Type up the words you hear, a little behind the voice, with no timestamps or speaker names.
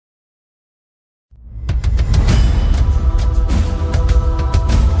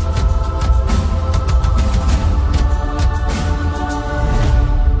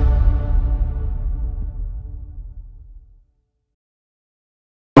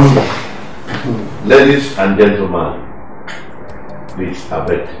Ladies and gentlemen, please, I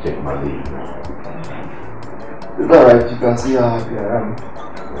beg to take my leave. It's alright, you can see how happy I am.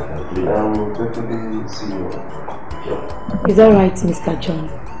 I will definitely see you. Sure. It's alright, Mr. John.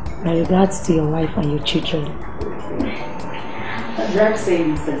 My regards to your wife and your children. Drive safe,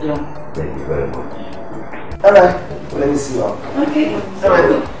 Mr. John. Thank you very much. Alright, let me see you out. Okay. So,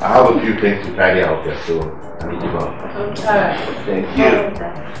 I have a few things to tidy out there, so I need to go. Alright. Thank you.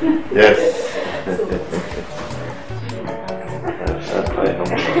 Yes. You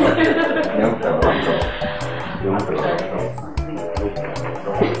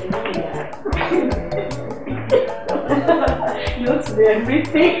want to do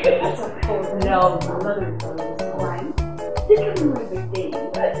everything? No, I'm not doing wine. You can do everything.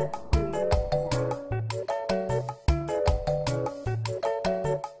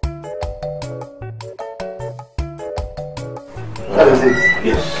 That is it.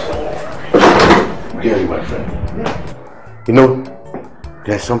 Yes. Gary, my friend. You know,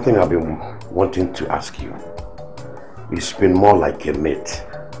 there's something I've been wanting to ask you. It's been more like a myth.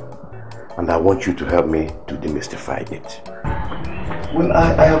 And I want you to help me to demystify it. Well,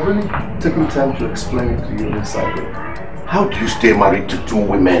 I have really taken time to explain it to you inside. How do you stay married to two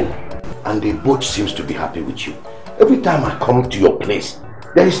women and they both seems to be happy with you? Every time I come to your place,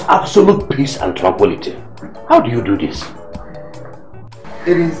 there is absolute peace and tranquility. How do you do this?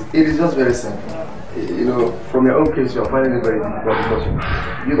 It is just very simple. You know, from your own case, you are finding it very difficult because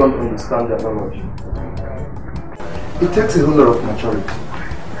you don't understand their knowledge. It takes a whole lot of maturity,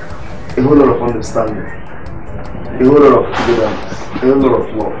 a whole lot of understanding, a whole lot of togetherness, a whole lot of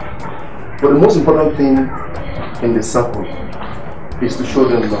love. But the most important thing in the circle is to show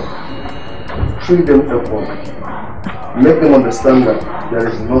them love, treat them equally, make them understand that there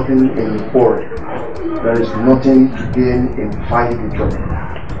is nothing in quarrel, there is nothing to gain in fighting each other.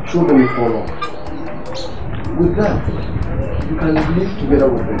 Show them equal love. With that, you can live together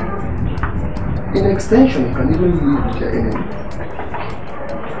with them. In extension, you can even live with your enemy.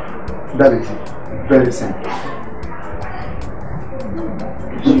 That is it. Very simple.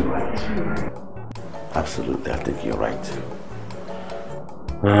 Absolutely, I think you're right.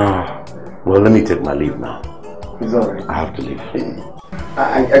 Well, let me take my leave now. It's alright. I have to leave.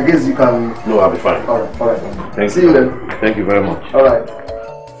 I guess you can... No, I'll be fine. Alright. Thank See you then. Thank you very much. Alright.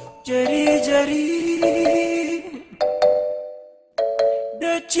 Jerry,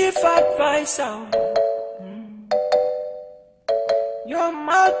 the chief advisor. Your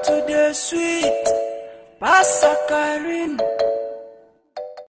mouth to the sweet, Pasakarin.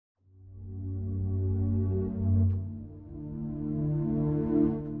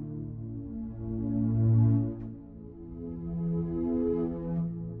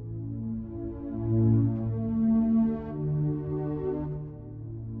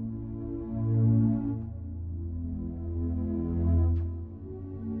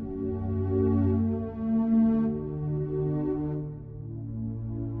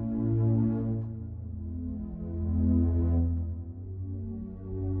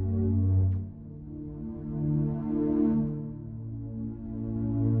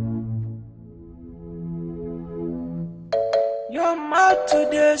 Your mouth to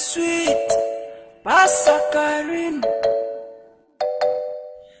the sweet, Pasakarin.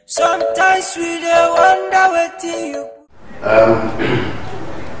 Sometimes we dey wonder what you. I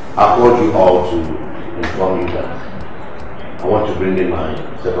called you all to inform you that I want to bring in my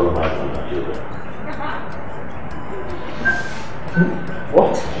second wife and my children.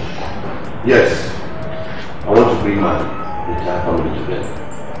 What? Yes, I want to bring my entire family together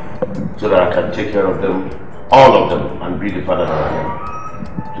so that I can take care of them, all of them, and be the father that I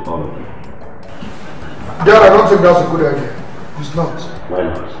am to all of them. Dad, I don't think that's a good idea. It's not. Why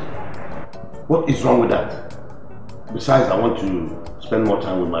not? What is wrong with that? Besides, I want to spend more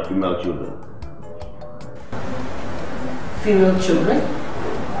time with my female children. Female children?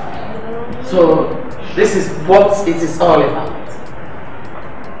 So, this is what it is all about.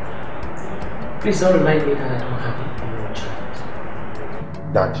 Please don't remind me that I don't have a female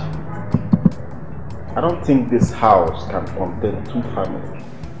child. Dad, I don't think this house can contain two families.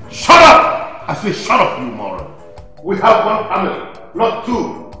 Shut up! I say shut up, you moron. We have one family, not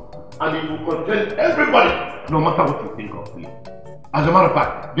two. And it will contain everybody, no matter what you think of me. As a matter of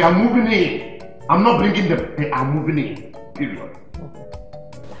fact, they are moving in. I'm not bringing them, they are moving in. Period.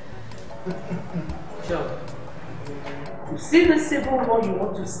 John, you see the civil war you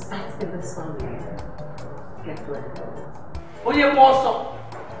want to start in this family? Get to it. Onye Warsaw!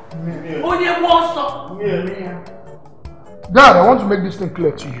 Onye Warsaw! Dad, I want to make this thing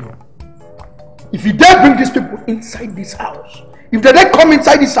clear to you. If you dare bring these people inside this house, if they dare come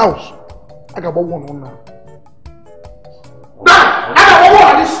inside this house, I got one on now. I got one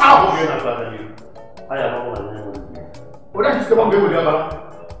on this house. I am one. What is the one we will have?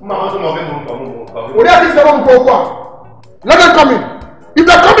 Mama, what is the one go? Let them come in. If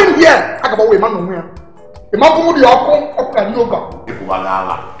they're coming here, I got away, man. The man who the outcome of the yoga. If we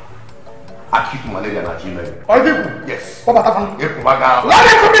are acute malaria na children. Yes. Let them come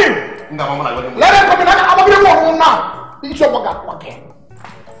in. Let them come in. I'm going to go now. It's your work again.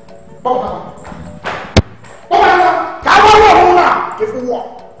 If you want,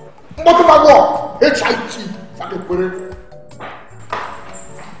 what do I want? HIT.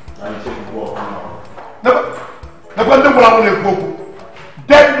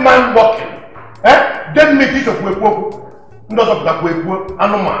 Dead man walking. Dead make of not of that way,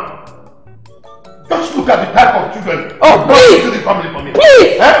 animal. Just look at the type of children. Oh, please! To the family for me.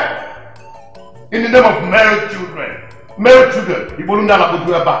 Please! In the name of married children. Married children. The Bolundala would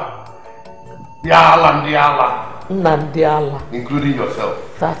do about. The Allah. Nandiala. Including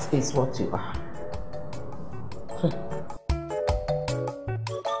yourself. That is what you are.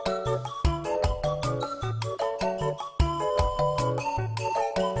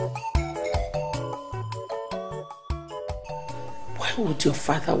 Why would your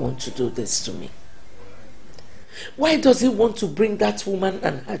father want to do this to me? Why does he want to bring that woman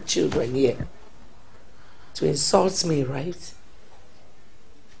and her children here? To insult me, right?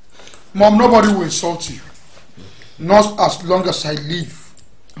 Mom, nobody will insult you. Not as long as I live.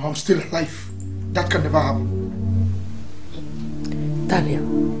 I'm still alive. That can never happen. Daniel,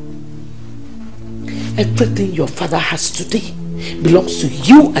 everything your father has today belongs to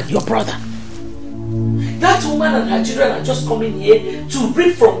you and your brother. That woman and her children are just coming here to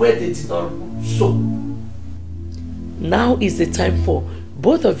reap from where they did not sow. Now is the time for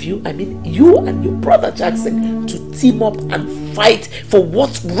both of you, I mean you and your brother Jackson, to team up and fight for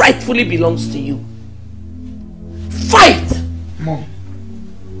what rightfully belongs to you. Fight! Mom,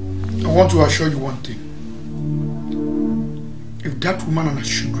 I want to assure you one thing. If that woman and her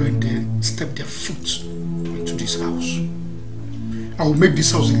children there step their foot into this house, I will make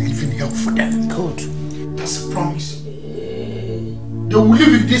this house a living hell for them. Good. That's a promise. They will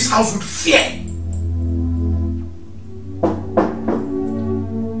live in this house with fear.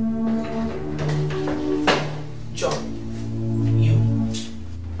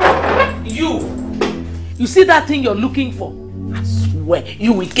 You see that thing you're looking for? I swear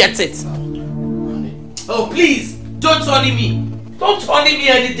you will get it. Oh, please, don't honey me. Don't honey me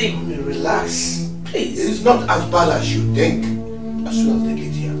anything. Relax. Please. It is not as bad as you think. As soon as they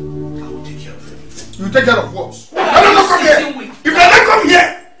get here, I will take care of them. You take care of what? Let them not come here.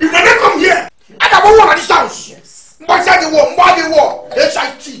 If they don't come here, I got one at this house. Yes. Mbadi the war.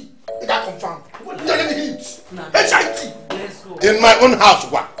 HIT. It got confirmed. Let me hit. HIT. Let's go. In my own house,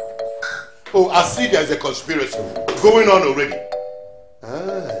 what? Oh, I see there's a conspiracy going on already.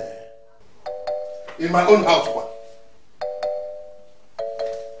 In my own house, what?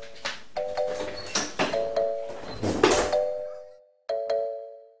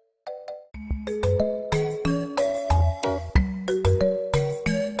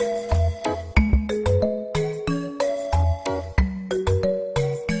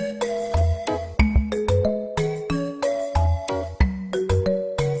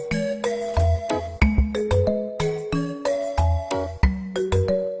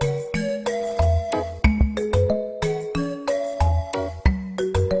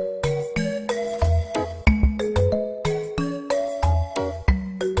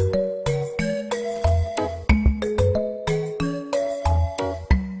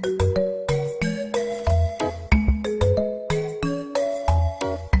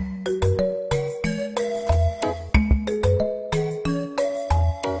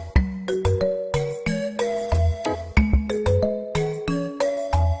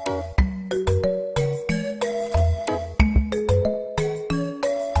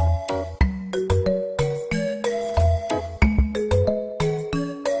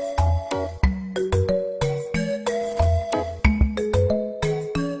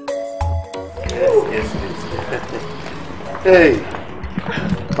 Hey,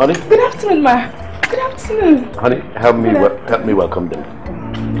 honey. Good afternoon, Ma. Good afternoon. Honey, help me welcome them.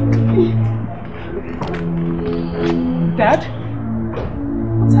 Dad?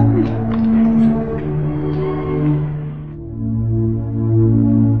 What's happening?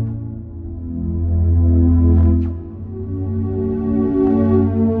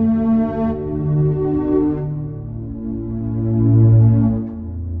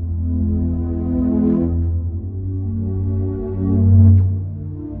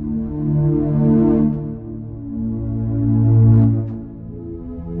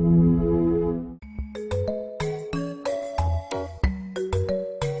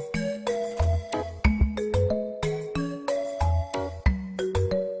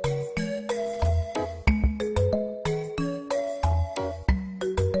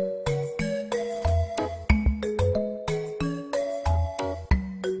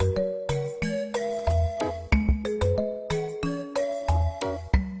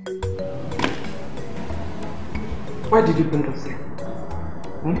 Why did you bring us here?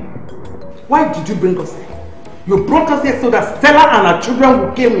 Why did you bring us here? You brought us here so that Stella and her children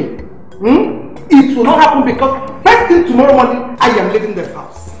will kill me. It will not happen because first thing tomorrow morning, I am leaving this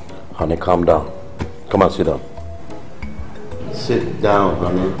house. Honey, calm down. Come on, sit down. Sit down,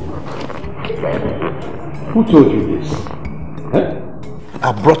 honey. Who told you this? Huh?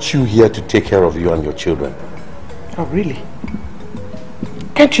 I brought you here to take care of you and your children. Oh, really?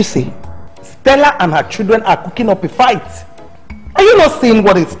 Can't you see? Stella and her children are cooking up a fight. Are you not seeing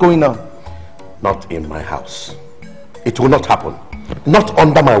what is going on? Not in my house. It will not happen. Not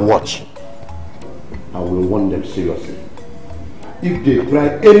under my watch. I will warn them seriously. If they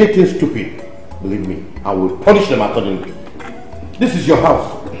try anything stupid, believe me, I will punish them accordingly. This is your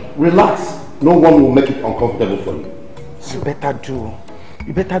house. Relax. No one will make it uncomfortable for you. You better do.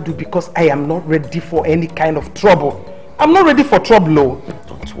 You better do because I am not ready for any kind of trouble. I'm not ready for trouble, oh.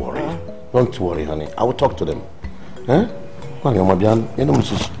 Don't worry. Don't worry, honey. I will talk to them. Huh?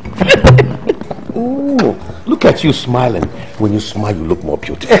 Ooh, look at you smiling. When you smile, you look more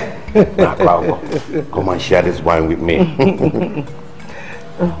beautiful. Come and share this wine with me.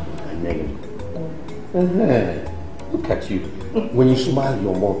 Look at you. When you smile,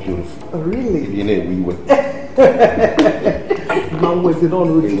 you're more beautiful. Oh, really? You know, we were.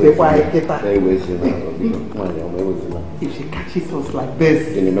 If she catches us like this.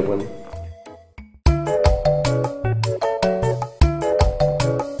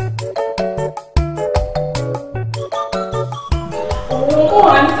 Oh,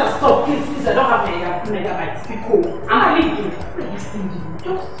 I need to stop. Please, I don't have megabytes. People, I'm leaving.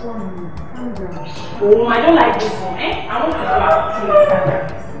 Just one. Oh, I don't like this one, eh? I want to go back to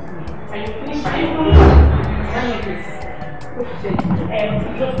Are you finished? Are you finished?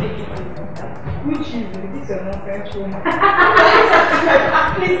 Just take it. Which is this is not French woman.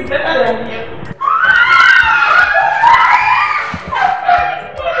 Please, better than you.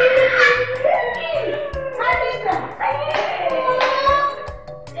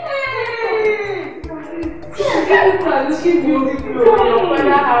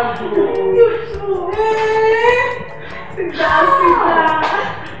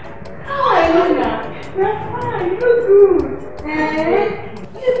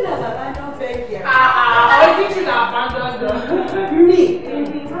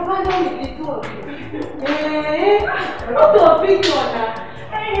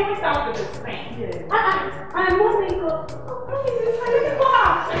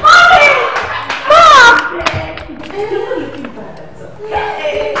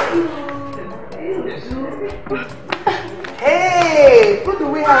 Hey, what do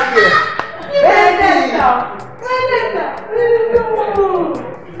we have here?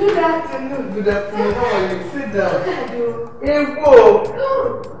 Good afternoon. Good afternoon. How are you? Sit down. Hey, whoa.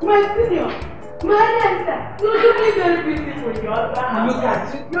 My senior. My sister. You look very beautiful. Look at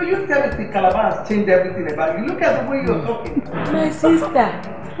you. You tell me the Calabar has changed everything about you. Look at the way you're talking. My sister.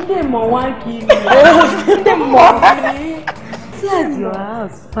 Them one kill me. See as your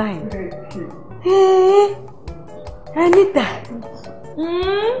house fine. Hey, Anita.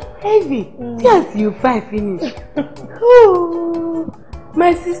 Heavy. See as you fine finish. Oh,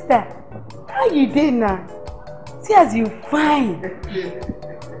 my sister. How you doing now? See as you fine.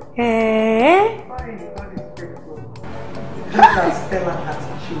 Eh? Just as Stella has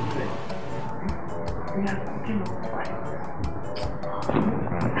children. We are cooking up fine.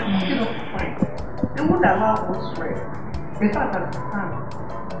 They won't allow us rest. In fact, at the time,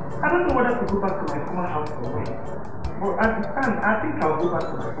 I don't know whether to go back to my former house or wait. But at the time, I think I'll go back to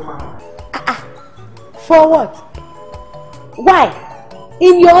my former house. For what? Why?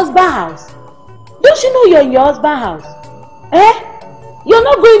 In your husband's house? Don't you know you're in your husband's house? Eh? You're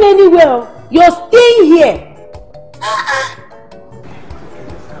not going anywhere. You're staying here.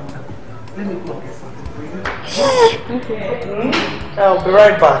 Let me go get something for you. Okay. I'll be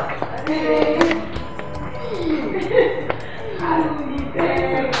right back.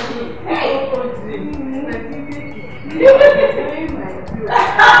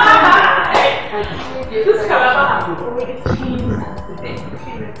 This Calabar has already changed.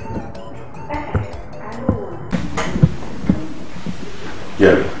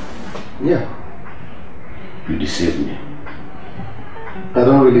 Jerry. Yeah. You deceived me. I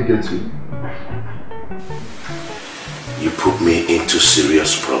don't really get you. You put me into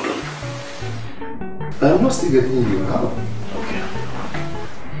serious problem. I'm not still getting you. How? Okay.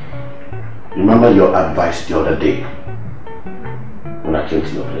 Remember your advice the other day when I came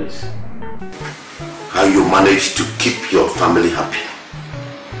to your place? How you managed to keep your family happy?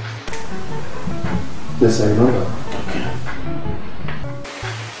 Yes, I remember. Okay.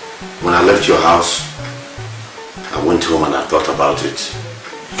 When I left your house, I went home and I thought about it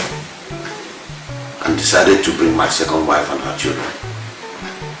and decided to bring my second wife and her children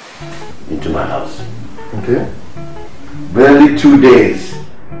into my house. Okay. Barely 2 days,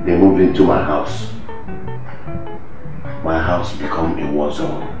 they moved into my house. My house became a war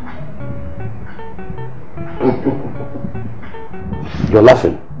zone. You're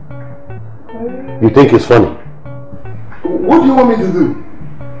laughing. You think it's funny? What do you want me to do?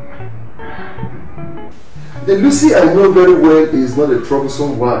 The Lucy I know very well is not a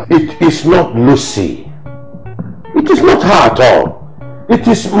troublesome wife. It is not Lucy. It is not her at all. It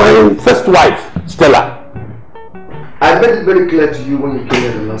is my first wife, Stella. I made it very clear to you when you came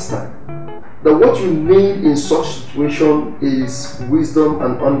here the last time that what you need in such situation is wisdom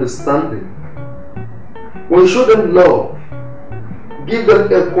and understanding. When you show them love, give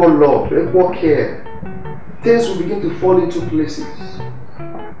them equal love, equal care, things will begin to fall into places.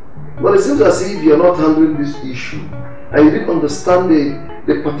 But it seems as if you are not handling this issue and you didn't understand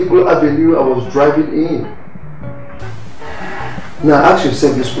the particular avenue I was driving in. Now ask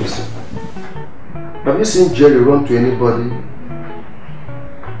yourself this question. Have you seen Jerry run to anybody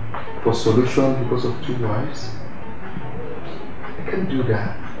for solution because of 2 wives? You can't do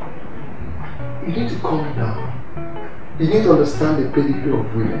that. You need to calm down. You need to understand the pedigree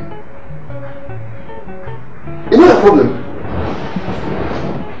of women. You know the problem?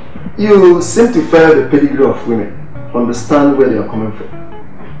 You seem to fail the pedigree of women, understand where they are coming from.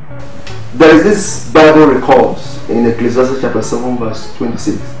 There is this Bible records in Ecclesiastes chapter 7 verse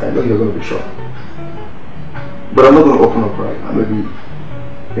 26. I know you're going to be shocked. But I'm not going to open up right now, maybe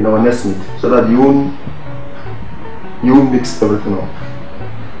in our next meet, so that you won't mix everything up.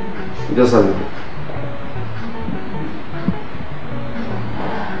 Just a little.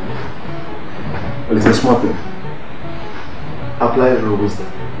 Well, it's a small thing. Apply a little wisdom.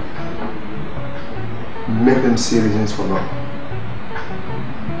 Make them see reasons for love.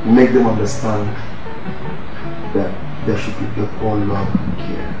 Make them understand that there should be equal love and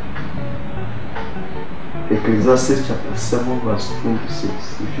care. Ecclesiastes chapter 7 verse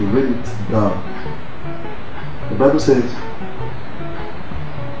 26. If you read it down, the Bible says,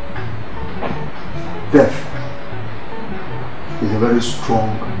 death is a very strong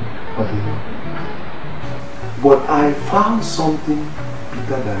avenue. But I found something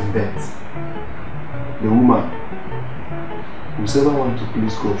better than death. The woman who's ever want to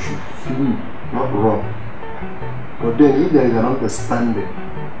please God should flee, not run. But then if there is an understanding,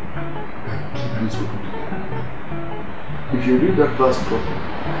 keep these people together. If you read that verse properly,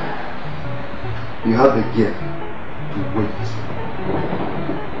 you have the gear to wait.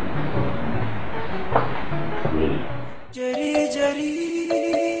 Jerry,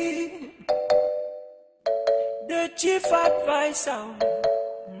 the chief advisor.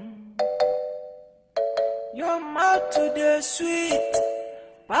 Your mouth to the sweet,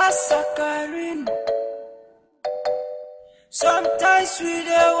 Pasakarin. Sometimes we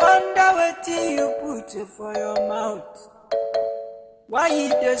dey wonder what you put for your mouth. Why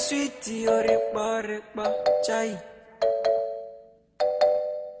eat the sweet your ripa chai?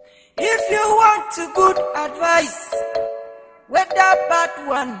 If you want a good advice, with that bad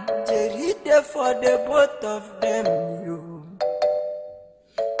one, Jerry there for the both of them. You,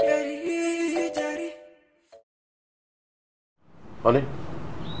 Jerry. Honey,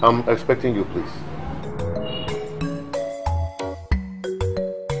 I'm expecting you, please.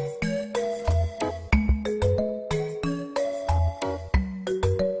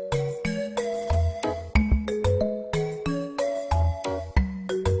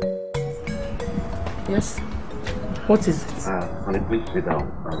 Yes? What is it? Honey, please sit down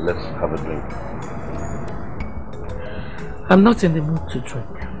and let's have a drink. I'm not in the mood to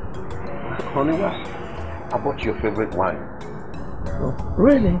drink. Honey, what? I bought your favorite wine. Oh,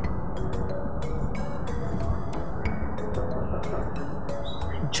 really?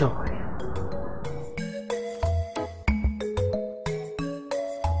 Enjoy.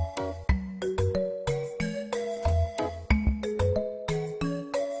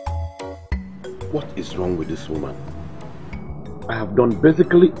 What is wrong with this woman? I have done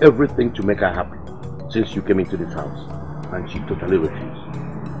basically everything to make her happy since you came into this house, and she totally refused.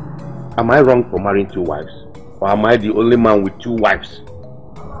 Am I wrong for marrying 2 wives? Or am I the only man with 2 wives?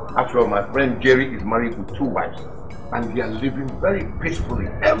 After all, my friend Jerry is married with 2 wives, and they are living very peacefully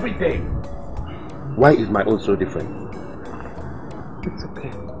every day. Why is my own so different? It's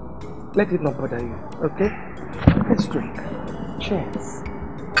okay. Let it not bother you, okay? Let's drink. Cheers.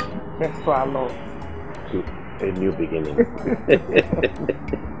 Cheers to our love. To a new beginning.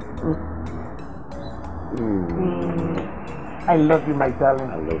 I love you, my darling.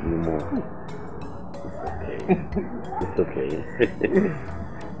 I love you more. Okay. It's okay.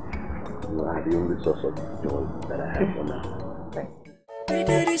 You are the only source of joy that I have for now.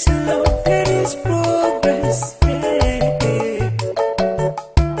 There is love, there is progress.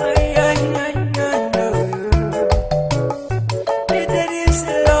 There is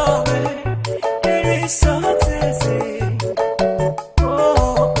love, there is success.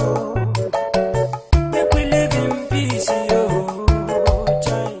 Oh, make we live in peace,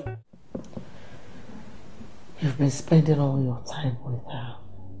 child. You've been spending all your time with her.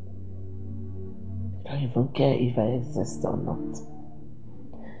 You don't even care if I exist or not.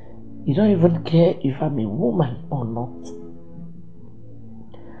 You don't even care if I'm a woman or not.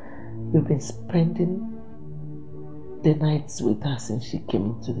 You've been spending the nights with her since she came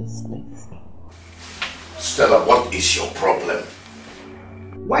into this place. Stella, what is your problem?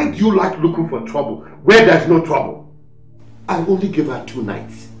 Why do you like looking for trouble where there's no trouble? I only gave her 2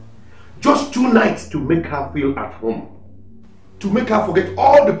 nights. Just 2 nights to make her feel at home. To make her forget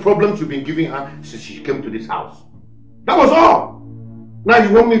all the problems you've been giving her since she came to this house. That was all. Now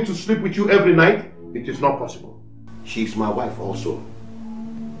you want me to sleep with you every night? It is not possible. She's my wife also.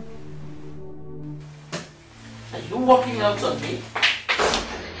 Are you walking out on me?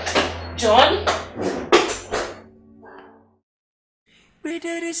 John? Where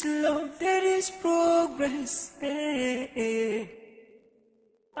there is love, there is progress. Where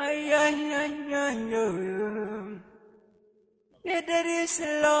there is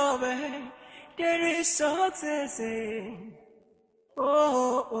love, there is success.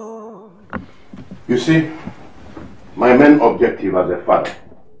 Oh. You see, my main objective as a father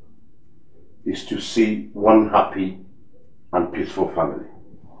is to see one happy and peaceful family.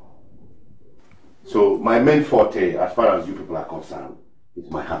 So my main forte, as far as you people are concerned, is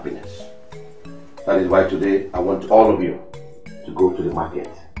my happiness. That is why today I want all of you to go to the market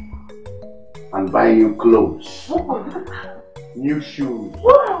and buy new clothes, new shoes,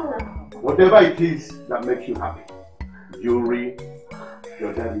 whatever it is that makes you happy. Jewelry,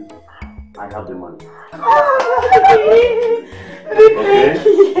 your daddy, I have the money.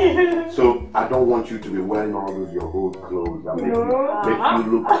 Okay? So I don't want you to be wearing all those your old clothes that make you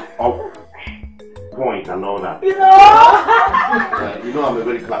look off point and all that. You know I'm a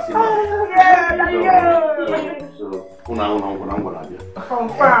very classy man. So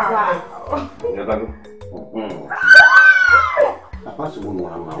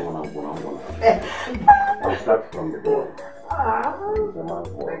I'll start from the boy.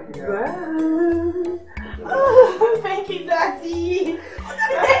 Thank you, Daddy.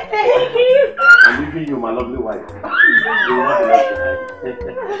 I'm leaving you, my lovely wife.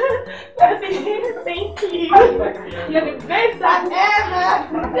 Daddy, thank you. You're the best dad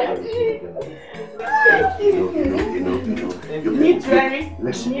ever. Thank you. New jewelry,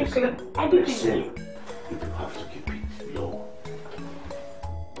 new clothes, everything. You have to keep it low.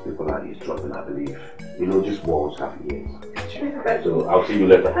 People are eavesdropping, I believe. You know, just walls have ears. So I'll see you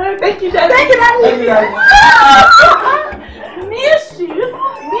later. Thank you, Daddy. Thank you, Daddy. New shoes,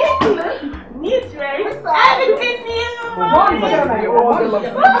 new clothes, new jewelry, everything new.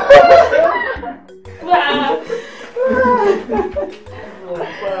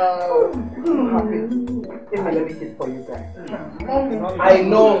 Let me get for you guys. I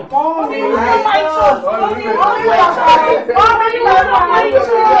know.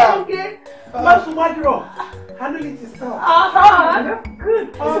 Handle it yourself. Good.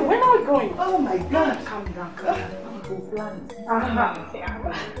 Where are we going? Oh my God. Calm down.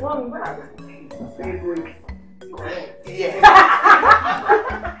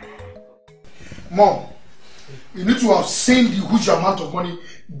 Mom, you need to have seen the huge amount of money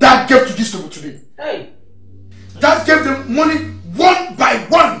Dad gave to this table today. Hey. Dad gave them money one by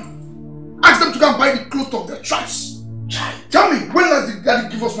one. Ask them to go and buy the clothes of their choice. Tell me, when last did Daddy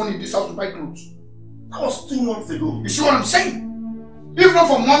give us money in this house to buy clothes? That was 2 months ago. You see what I'm saying? If not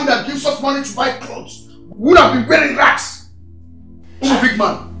for Mom that gives us money to buy clothes, we would have been wearing rags. Oh, big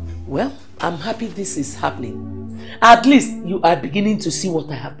man. Well, I'm happy this is happening. At least you are beginning to see what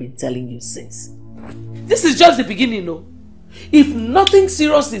I have been telling you since. This is just the beginning, no? If nothing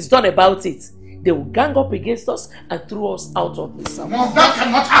serious is done about it, they will gang up against us and throw us out of this house. Mom, that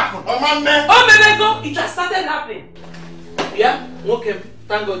cannot happen. Oh, Menego, it has started happening. Yeah? Okay,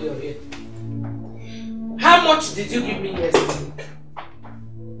 thank God you're here. How much did you give me yesterday?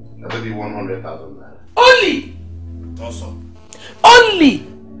 I gave you 100,000. Only! Also. Only!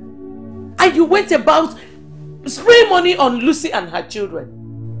 And you went about spraying money on Lucy and her children.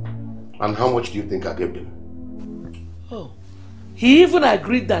 And how much do you think I gave them? Oh. He even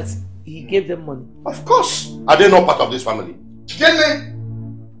agreed that he gave them money. Of course. Are they not part of this family?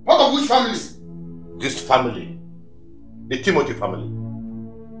 What of which family? this family, the Timothy family.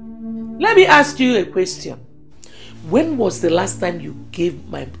 Let me ask you a question. When was the last time you gave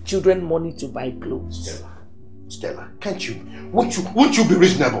my children money to buy clothes? Stella, can't you? Won't you be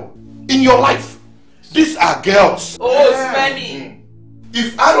reasonable? In your life, these are girls. Oh, Smelly.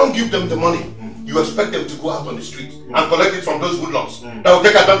 If I don't give them the money, you expect them to go out on the street and collect it from those hoodlums that will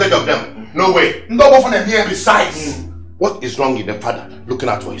take advantage of them? No way. Besides, what is wrong in the father looking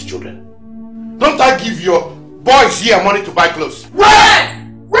out for his children? Don't I give your boys here money to buy clothes?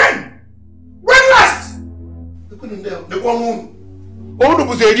 When? When last? The one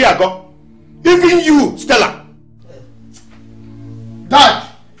was a year ago. Even you, Stella. Dad,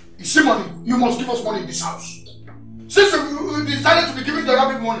 you see money, you must give us money in this house. Since you decided to be giving the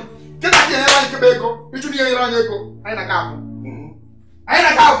rabbit money, get out here and go. You should hear Echo. I ain't a cow.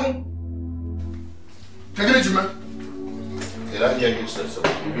 Can you imagine?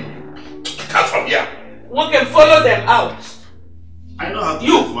 Cut from here. One can follow them out. I know how to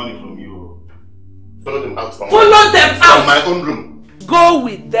get money from you. Follow them out from my own room. Go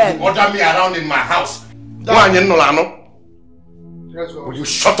with them. Order me around in my house. Will you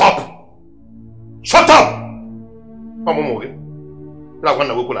shut up? Shut up! Like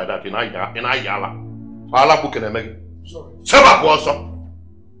when I go like that in Ayala. I'll book in a meg. Seven also.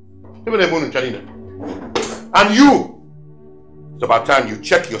 Even a moon in China. And you, it's about time you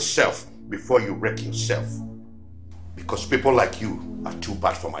check yourself before you wreck yourself. Because people like you are too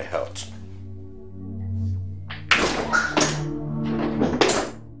bad for my health.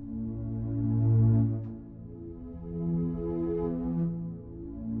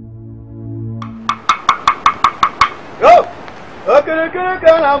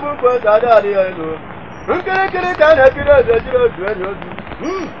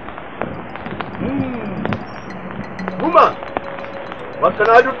 Woman, what can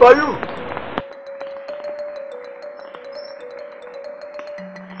I do for you?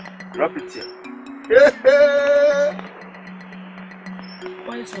 Drop it here.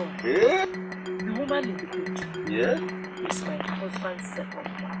 Wise one. Yeah? The woman in the picture. Yeah? Is my husband's second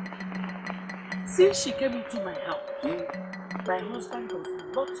wife. Since she came into my house, my husband does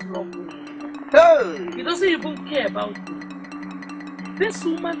not love me. Hey. He doesn't even care about me. This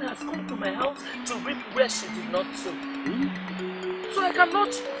woman has come to my house to reap where she did not sow. So I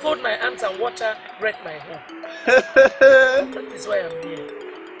cannot fold my hands and watch her wreck my home. That is why I'm here.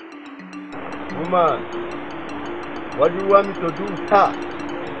 Woman, what do you want me to do with her?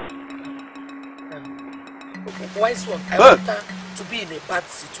 Wise one, I want her to be in a bad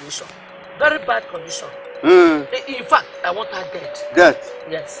situation. Very bad condition. In fact, I want her dead. Dead?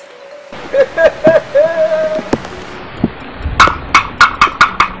 Yes.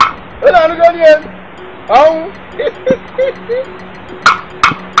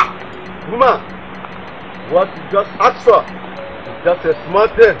 Woman, what you just asked for is just a small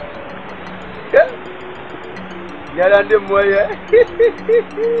thing. Get on the moye.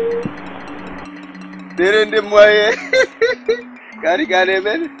 Get in the moye. Got it,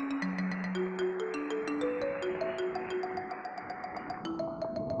 man.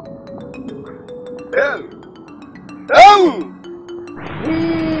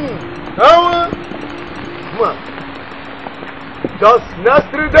 Woman, just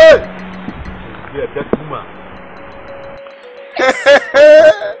yesterday. Yeah, that's woman.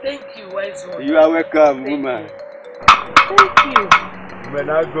 Thank you, wise one. You are welcome, woman. Thank you. When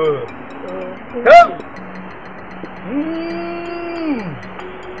I go.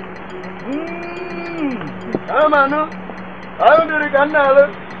 Come on, no. I'm the canal.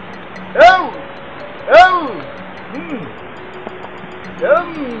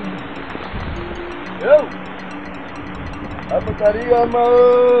 Apa tadi kamu?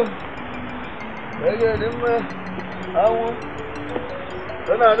 Saya ni mah, awak.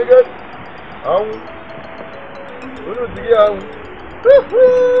 Sana ada kan? Awak. Unu tiga awak.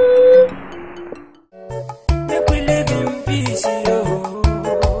 Make we live in peace, yo.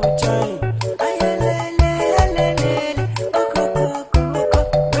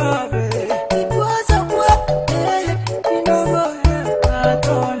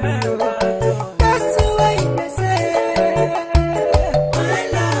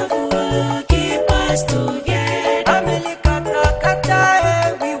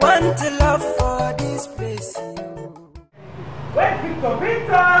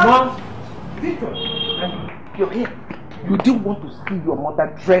 You're here. You didn't want to see your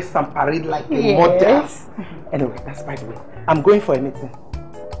mother dress and parade like a model. Anyway, that's by the way. I'm going for a meeting.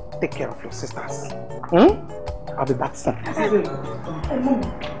 Take care of your sisters. I'll be back soon.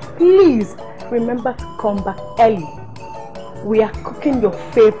 Please remember to come back early. We are cooking your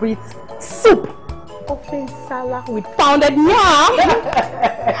favorite soup. offering salad with pounded yam.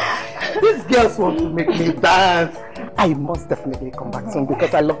 These girls want to make me dance. I must definitely come back soon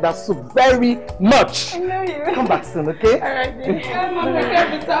because I love that soup very much. I know you. Come back soon, okay? Alright, then. Mom, I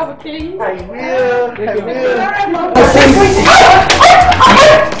have to serve, okay? I will. I will. Alright, Mom.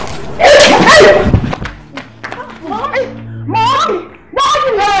 Mom! Why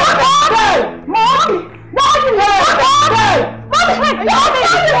you let her Mom! Why you let her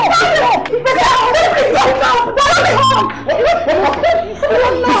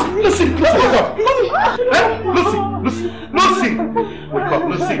Lucy, wake up! Lucy! Wake up,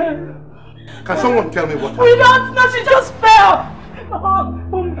 Lucy! Can someone tell me what happened? We don't know, she just fell! Mom!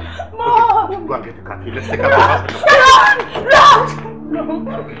 Okay, go and get the car. Let's take her to the hospital.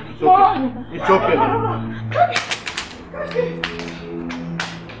 It's okay.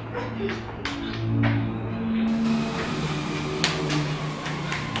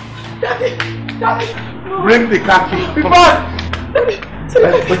 Daddy! Bring the car key. Come on.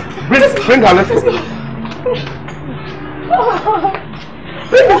 Bring her, let's go.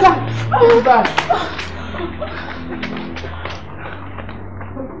 Bring the car!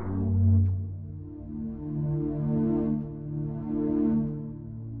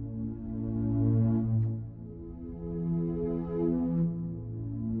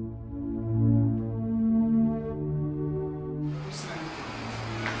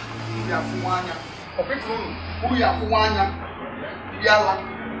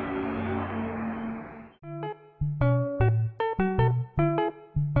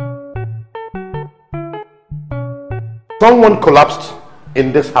 Someone collapsed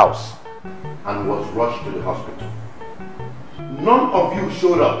in this house and was rushed to the hospital. None of you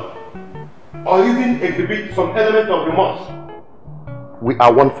showed up or even exhibit some element of remorse. We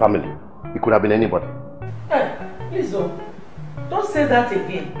are one family. It could have been anybody. Hey, please don't say that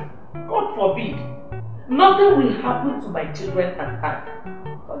again. God forbid. Nothing will happen to my children and I.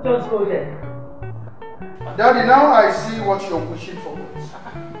 I'll just go there. Daddy, now I see what you're pushing forward.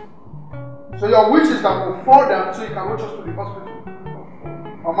 So your wish is that we'll fall down so you can rush us to the hospital.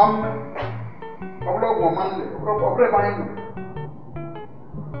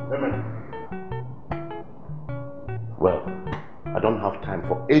 Well, I don't have time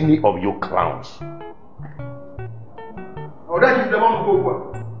for any of you clowns. Oh, that is the one who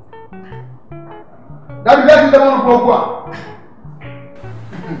go. That is the one who go.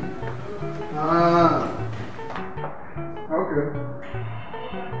 Okay.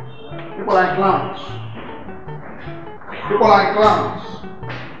 People like clowns. People like clowns.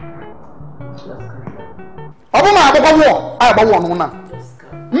 Obu ma aboko wo, I abo wo no na.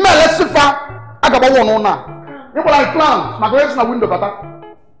 Mmele sifa, aga bo wo no na. People like clowns, na go na window bata.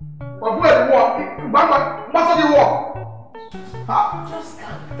 Obu e wo, mba so di wo. Just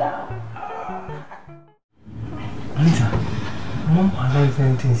calm down. Anita, Mom has not eaten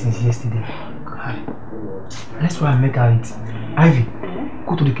anything since yesterday. Let's try and make her eat. Ivy,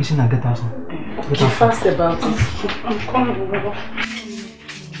 go to the kitchen and get her some. Be fast about it. I'm coming.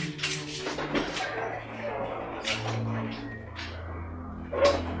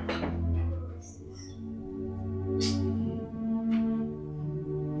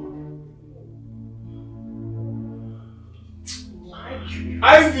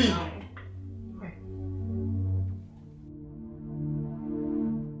 Ivy!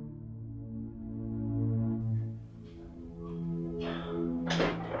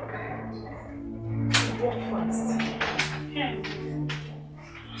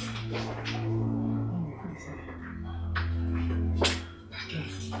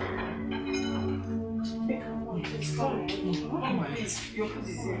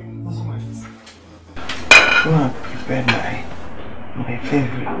 Go and prepare my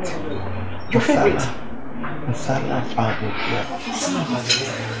favorite. Your favorite? The salad powder.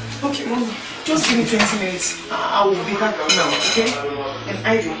 Okay, Mom, just give me 20 minutes. I will be back now, okay? And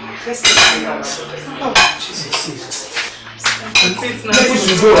Ivy, let's take it out. Oh, Jesus. Let's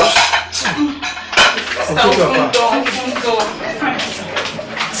go.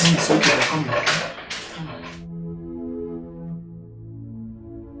 It's okay, come back.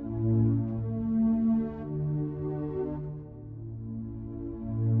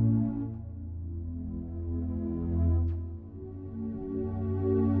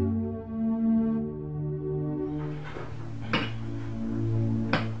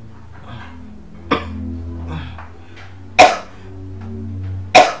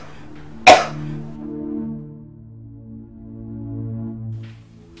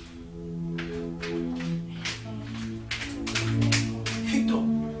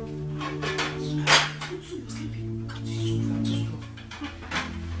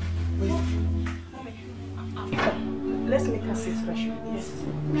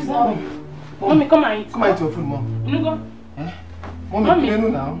 Mommy, come and eat. Come and eat your food, Mom. You go. Eh? Mommy,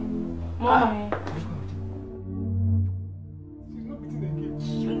 play now. Mommy.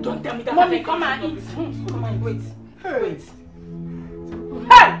 Don't tell me that. Mommy, come and eat. Come and wait. Wait.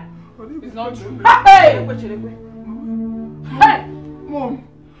 Hey! It's not true. Hey! Hey! Mom.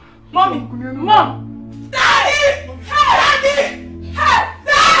 Mommy. Mom. Daddy! Daddy! Daddy!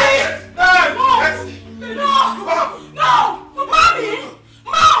 No! No! Mommy!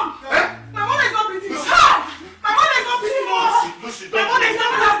 Mom! My mother is not breathing. My mother is not breathing. My mother is not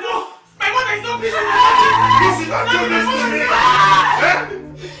breathing. My mother is not breathing.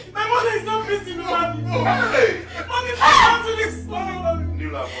 My mother is not breathing. Mommy. Mommy, come to this. Mommy,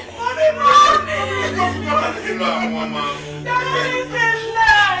 Daddy is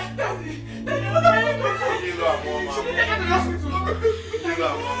alive. Daddy, what are you doing? She didn't take her to the hospital. You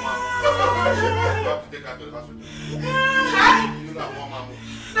have to take her to the hospital. You know Mama.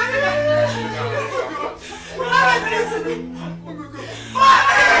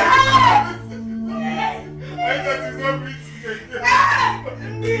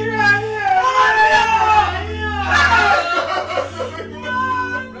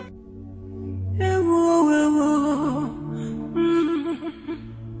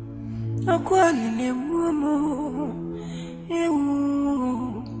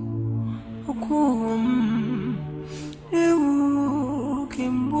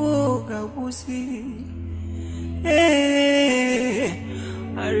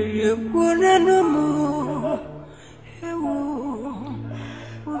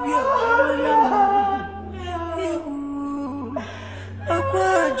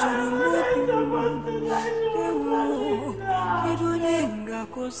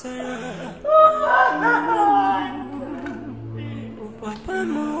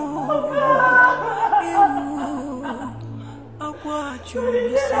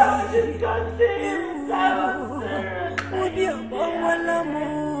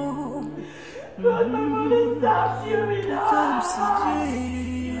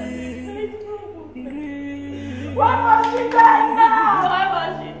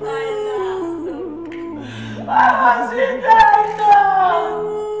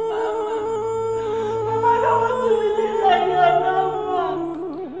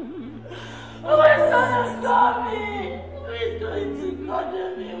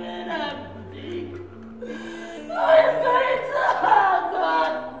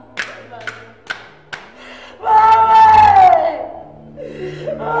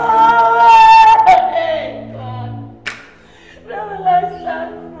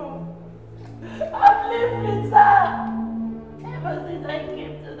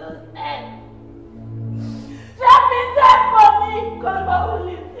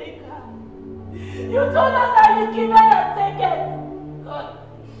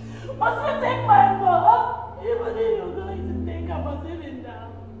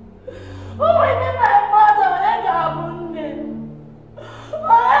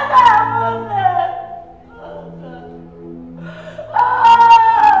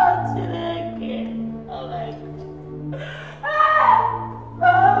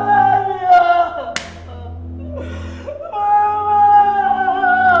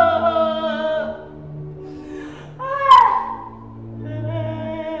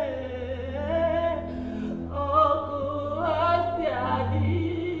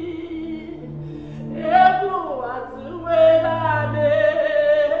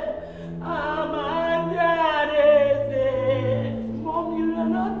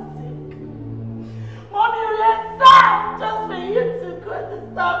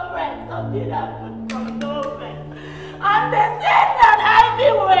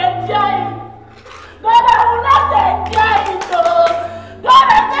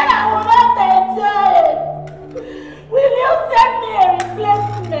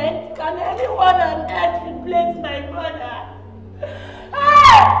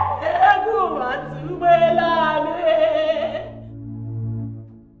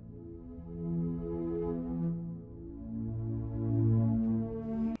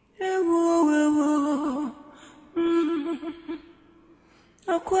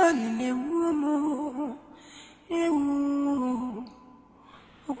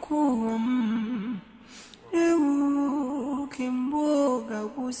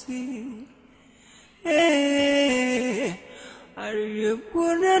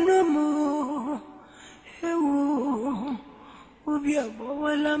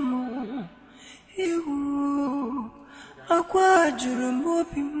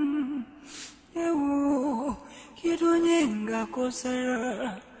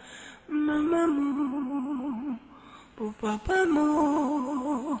 Papa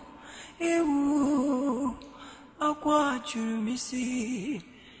mo, ewu, akwa churumisi,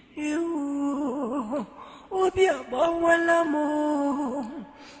 ewu, obi abawala mo,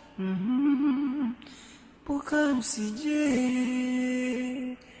 pokam sije,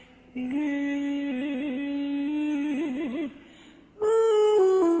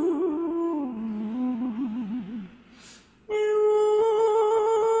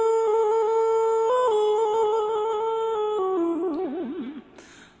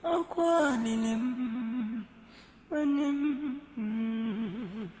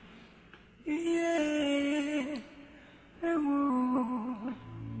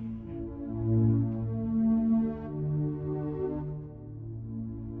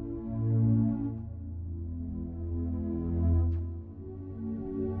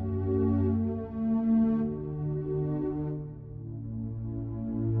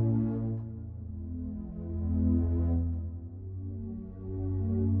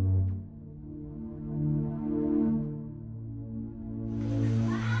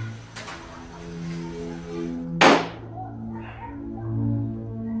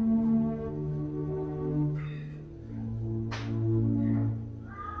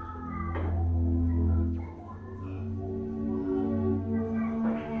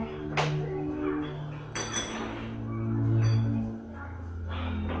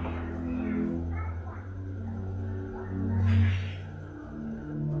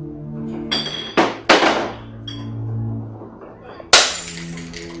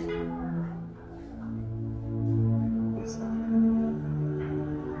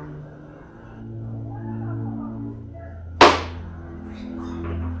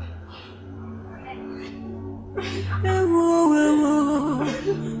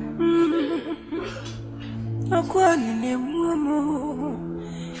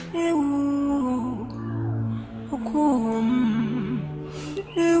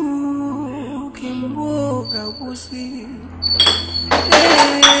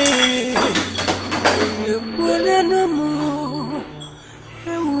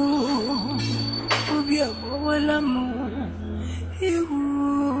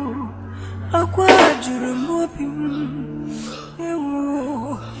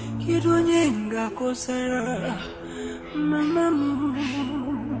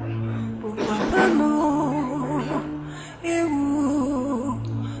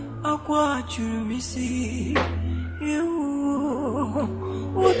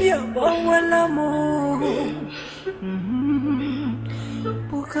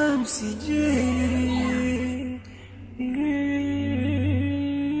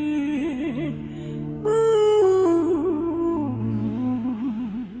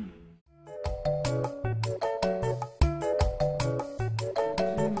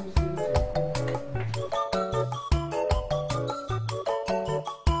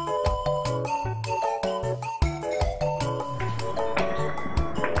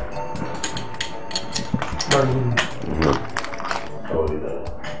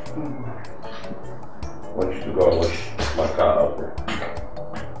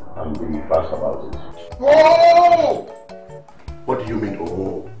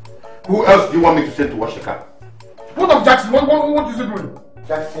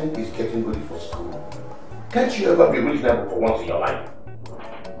 Can't you ever be reasonable for once in your life?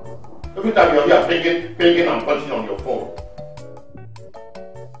 Every time you're here pinging and punching on your phone.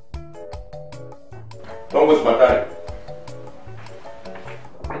 Don't waste my time.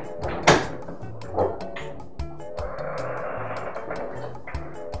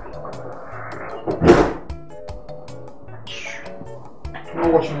 I'm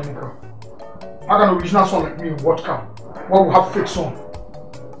not watching any car. How can an original son like me watch car? What will have fake son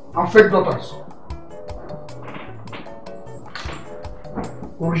and fake daughters?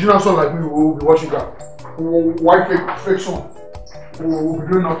 Original son like me will be watching that. Why fake son? We will be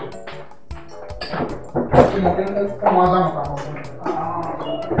doing nothing.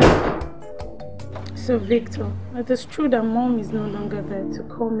 So Victor, it is true that mom is no longer there to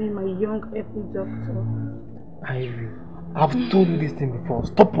call me my young earthly doctor. Ivy, I've told you this thing before.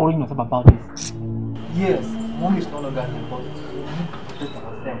 Stop worrying yourself about this. Yes, mom is no longer here, but we need to protect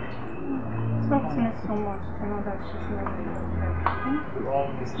ourselves. Talk to me so much to know that she's not there.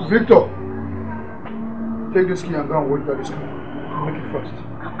 Victor, take this key and go and wait for this key. Make it fast.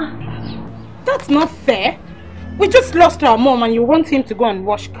 That's not fair. We just lost our mom and you want him to go and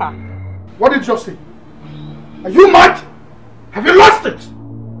wash car. What did you say? Are you mad? Have you lost it?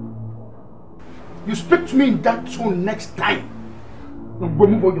 You speak to me in that tone next time. Don't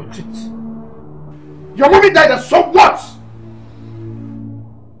remove all your teeth. Your mommy died and so what?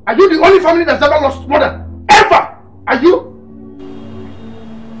 Are you the only family that's ever lost mother? Ever? Are you?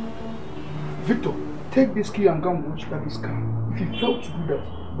 Victor, take this key and go and watch Daddy's car. If you fail to do that,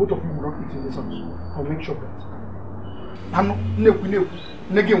 both of you will not eat in this house. I'll make sure of that. I'm not never.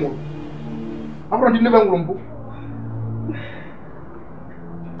 I'm going to never rumble.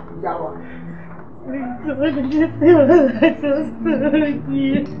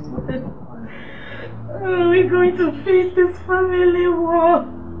 Are we going to face this family war?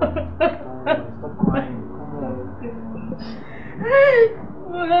 Stop crying.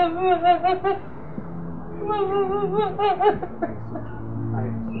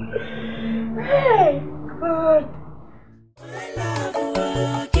 Hey, God.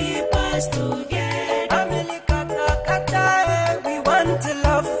 Keep us together. Family kata kata, we want to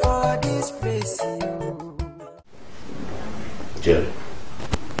love for this place. Jerry.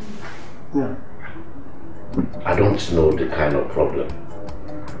 Yeah. I don't know the kind of problem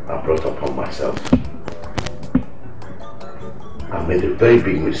I brought upon myself. I made a very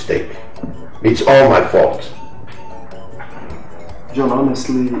big mistake. It's all my fault. John,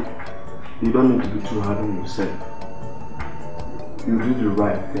 honestly, you don't need to be too hard on yourself. You do the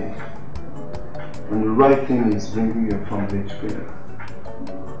right thing. And the right thing is bringing your family together.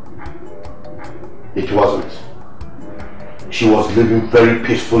 It wasn't. She was living very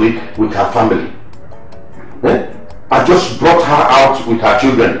peacefully with her family. I just brought her out with her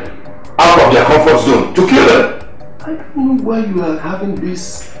children, out of their comfort zone, to kill them. I don't know why you are having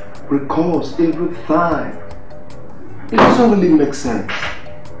this recourse every time. It doesn't really make sense.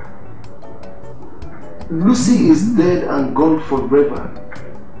 Lucy is dead and gone forever.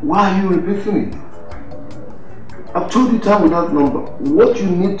 Why are you repeating it? I've told you time without number. What you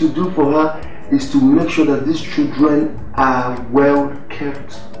need to do for her is to make sure that these children are well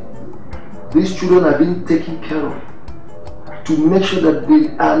kept. These children are being taken care of. To make sure that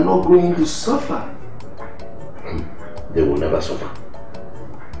they are not going to suffer. They will never suffer.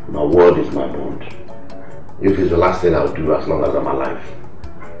 My word is my bond. If it's the last thing I'll do as long as I'm alive,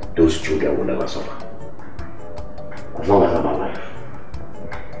 those children will never suffer. As long as I'm alive.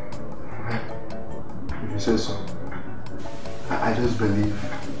 If you say so. I just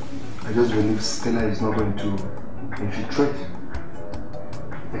believe Stella is not going to infiltrate.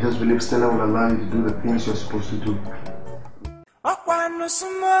 I just believe Stella will allow you to do the things you're supposed to do. Okwano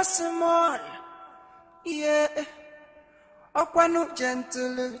small, yeah. Okwano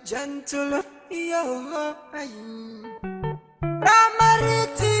gentle, yeah. Primary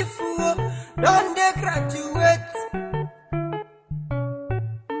tifu, don't they graduate?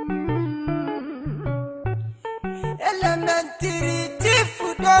 Elementary tifu,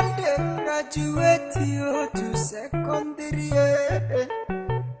 don't they graduate you to secondary?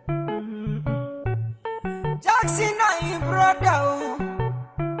 Jackson, I brother,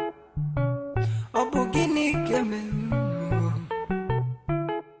 Obugini came.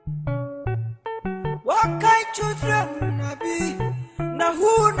 What kind children be? Now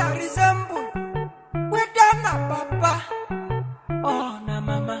who na resemble? Whether na papa oh na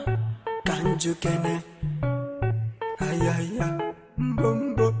mama, can't you kene? Ayaya,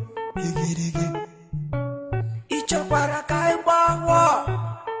 mbombo, higirigi. Icho para kai bawa,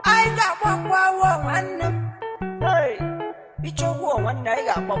 I got one. Hey, it's a war one day.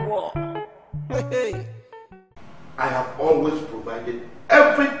 Hey, I have always provided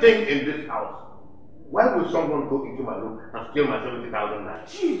everything in this house. Why will someone go into my room and steal my 70,000 naira?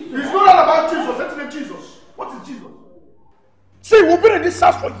 It's not all about Jesus. Let's name Jesus. What is Jesus? See, we've been in this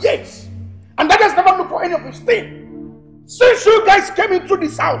house for years, and that has never looked for any of his things. Since you guys came into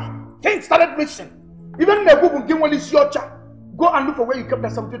this house, things started missing. Even the people give one is your child. Go and look for where you kept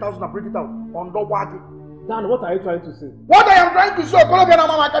that 70,000 and bring it out on the wagon. Dan, what are you trying to say? What I am trying to say,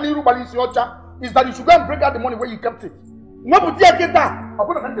 is that you should go and bring out the money where you kept it.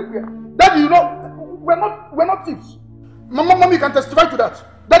 Daddy, you know, we're not thieves. Mommy can testify to that.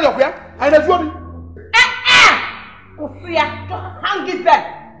 Daddy, I never you. Hang it there.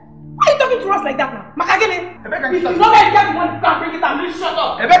 Why are you talking to us like that now? Makagene, if you know where you get the money, you can bring it and please shut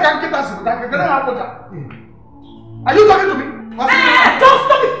up. Are you talking to me? Don't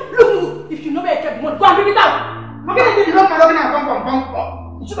stop it! Look, if you know where you get the money, go and bring it out. Makagene, you don't know what I'm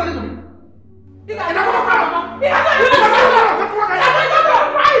you talking to me?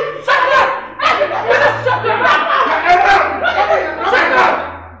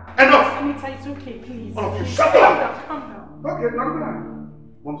 Enough! Anita, it's okay, please. All of you, shut up! Calm down. Okay,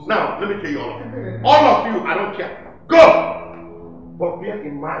 Now, let me tell you all of you. All of you, I don't care. Go! But bear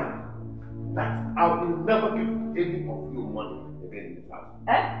in mind that I will never give any of you money again in this house.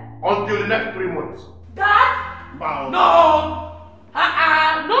 Until the next 3 months. Dad? Wow. No!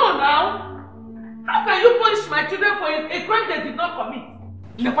 No now! How can you punish my children for a crime they did not commit?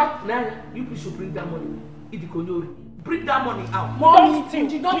 You people should bring that money. Bring that money out. Mommy,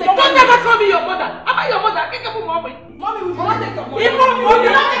 don't ever call me your mother. Am I your mother? I can't get mommy. Mommy, we will not take your money. If you call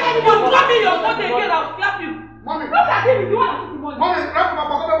me your mother again, I'll slap you. Mommy, look at him. If you want to take the money. Mommy, there's nothing I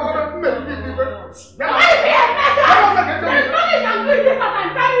can do this as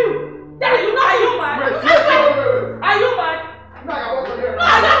I tell you. Are you mad? Are you mad? No,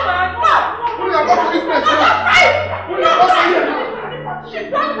 I'm not mad. No. Who are you about to this place? Who are you about to here?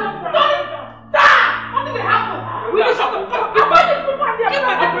 Nothing will happen. We will shut the fuck up.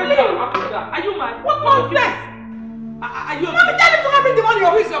 Are you mad? What nonsense? Are you? Mommy, tell him to come bring the money.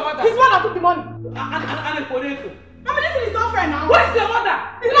 Who is your mother? He's one that took the money. And Mommy, this is not fair now. Who is your mother?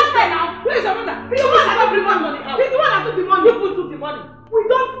 It's not fair now. Who is your mother? He's the one that bring money out. He's the one that took the money. You took the money. We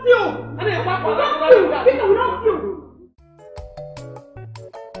don't steal. We don't steal.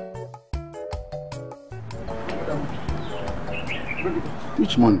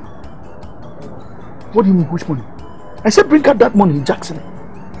 Which money? What do you mean, which money? I said bring out that money, Jackson.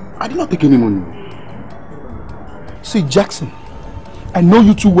 I did not take any money. See, Jackson, I know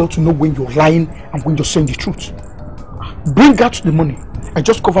you too well to know when you're lying and when you're saying the truth. Bring out the money. I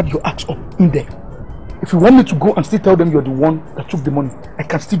just covered your acts up in there. If you want me to go and still tell them you're the one that took the money, I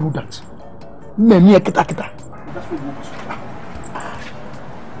can still do that. That's what you want.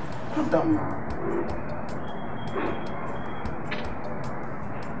 Calm down now.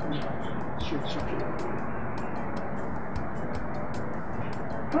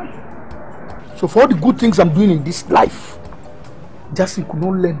 So for all the good things I'm doing in this life, Jackson could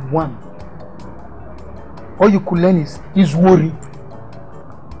not learn one. All you could learn is worry.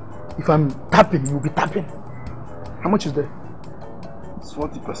 If I'm tapping, you'll be tapping. How much is there? It's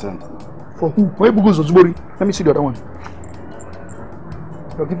 40%. For who? Where goes worry? Let me see the other one.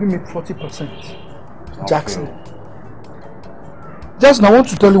 You're giving me 40%. Jackson. Jackson, I want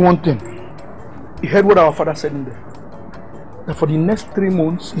to tell you one thing. You heard what our father said in there. That for the next 3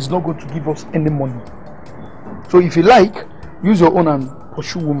 months, he's not going to give us any money. So if you like, use your own and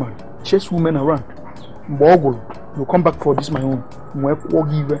pursue women. Chase women around. You'll come back for this my own.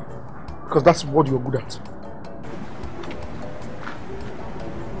 Because that's what you're good at.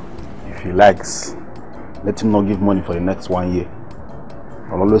 If he likes, let him not give money for the next 1 year.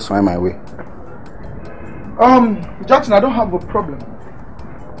 I'll always find my way. Jackson, I don't have a problem.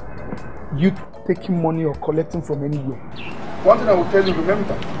 You taking money or collecting from anywhere. One thing I will tell you,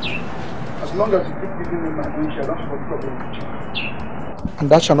 remember, as long as you keep giving me my own share, that's no problem with you. And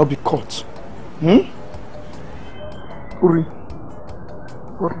that shall not be caught. Uri,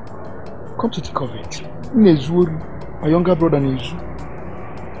 come to think of it. Nezuri, my younger brother Nezu.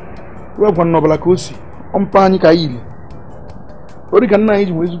 We have one noble Kosi. Ompani Kaili. Uri can na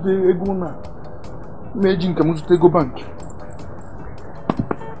age with the Eguna. Imagine Kamus to go bank.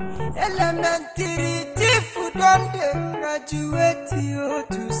 Elementary tifu don't graduate you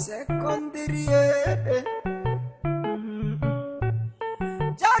to secondary.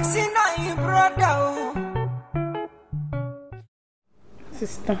 Jackson, your brother.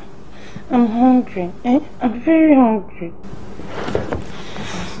 Sister, I'm hungry. I'm very hungry. I'm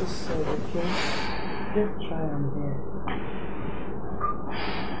so sorry, okay? Just try and bear.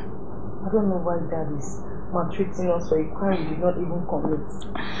 I don't know why Dad is maltreating us for a crime we did not even commit.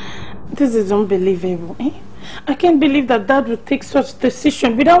 This is unbelievable. I can't believe that Dad would take such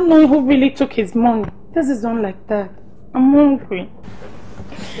decision without knowing who really took his money. This is not like that. I'm hungry.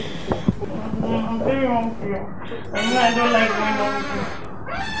 I'm very hungry. I know I don't like going hungry.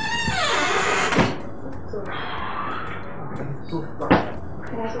 So far.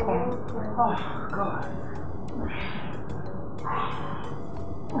 Oh, God.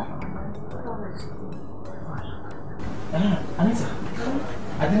 Anita,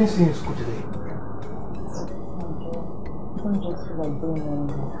 I didn't see you in school today. I don't just feel like doing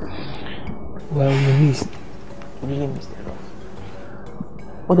anything. Well, you really missed a lot.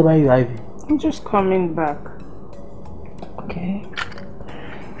 What about you, Ivy? I'm just coming back. Okay.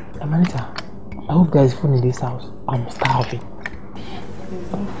 Anita, I hope there is food in this house. I'm starving.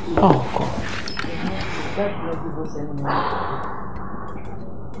 Oh, God.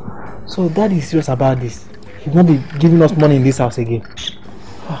 So Dad is serious about this. He won't be giving us money in this house again.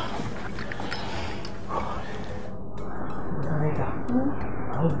 Anita,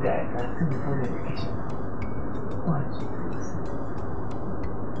 I hope that I can see the food in the kitchen.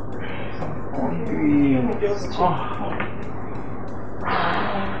 I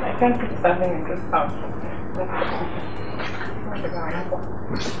can't keep serving in this house.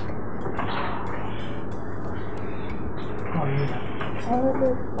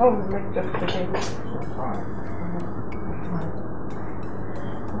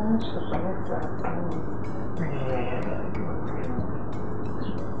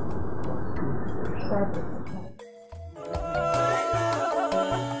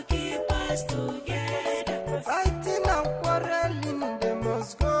 Fighting and quarreling, they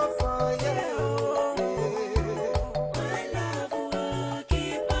must go for my love will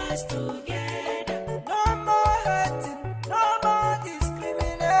keep us together. No more hurting, no more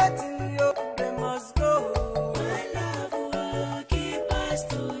discriminating. They must go. My love will keep us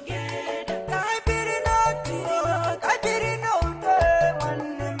together. I didn't know, I didn't know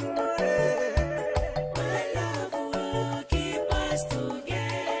my love will keep us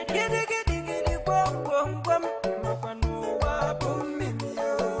together. Giddy, giddy, giddy, bum, bum, bum. My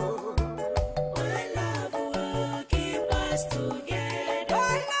love will keep us together.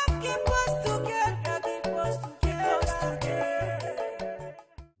 My love keep us together, keep us together.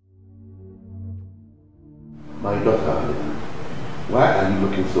 My daughter, why are you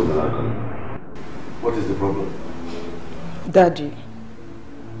looking so melancholy? What is the problem? Daddy,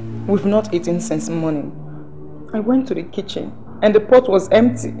 we've not eaten since morning. I went to the kitchen and the pot was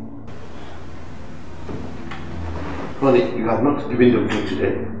empty. Honey, you have not given them food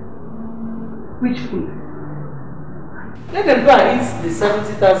today. Which food? Let them go and eat the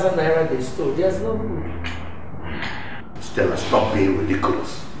 70,000 naira they stole. There's no food. Stella, stop being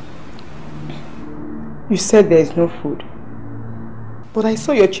ridiculous. You said there is no food. But I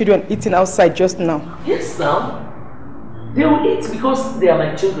saw your children eating outside just now. Yes, now. They will eat because they are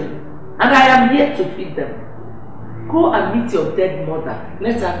my children. And I am here to feed them. Go and meet your dead mother.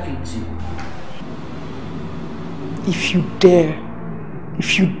 Let her feed you. If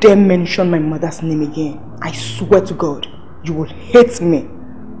you dare mention my mother's name again, I swear to God, you will hate me.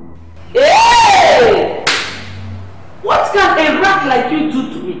 Hey! What can a rat like you do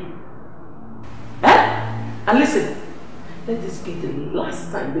to me? Eh? And listen, let this be the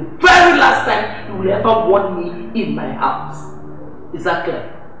last time, the very last time you will ever want me in my house. Is that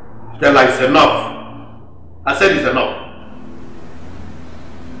clear? Stella, it's enough. I said it's enough.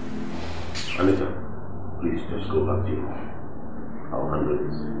 Anita, please just go back to your room. I'll handle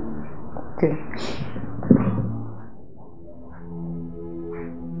this. Okay.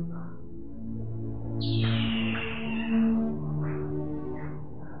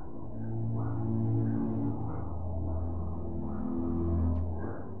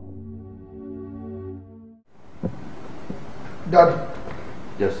 Daddy.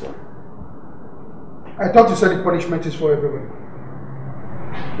 Yes, sir. I thought you said the punishment is for everyone.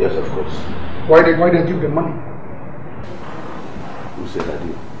 Yes, of course. Why they give them money? Who said I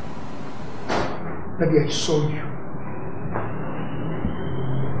did? Daddy, I saw you.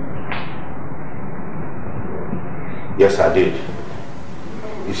 Yes, I did.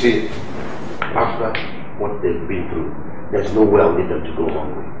 You see, after what they've been through, there's no way I'll need them to go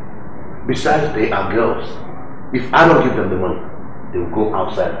hungry. Besides, they are girls. If I don't give them the money, they will go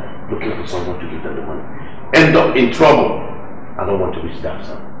outside looking for someone to give them the money. End up in trouble. I don't want to be that,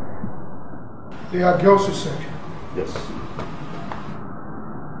 son. They are girls, you said? Yes.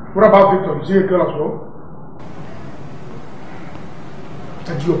 What about Victor? Is he a girl as well?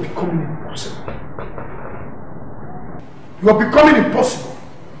 That you are becoming impossible. You are becoming impossible.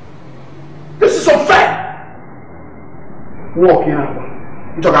 This is unfair. Walk here.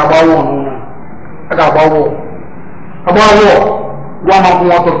 You talk about one. I got about war. About war. One of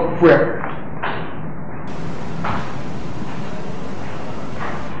water where?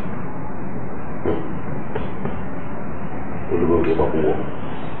 We'll go give up war.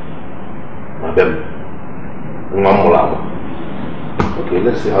 Madam. Okay,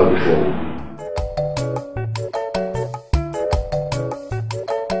 let's see how this goes.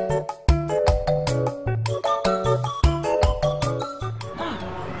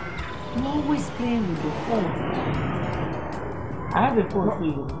 I have a phone for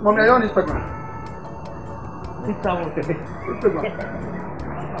you. Mommy, I don't expect man. Sit down with me.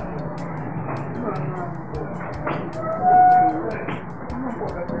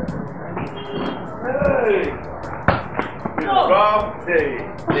 Hey! Birthday!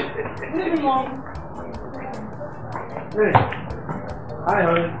 Good morning. Hey! Hi,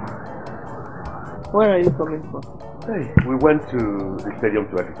 honey. Where are you coming from? Hey, we went to the stadium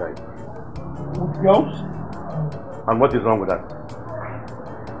to exercise. With girls? And what is wrong with that?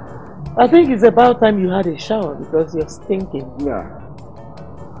 I think it's about time you had a shower because you're stinking. Yeah.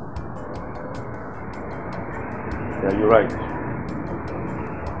 Yeah, you're right.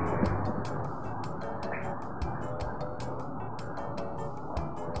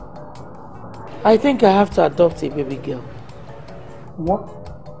 I think I have to adopt a baby girl. What?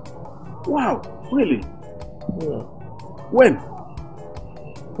 Wow, really? Yeah. When?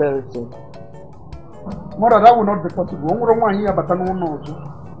 Very soon. Mother, that will not be possible. I'm going to hear about no one.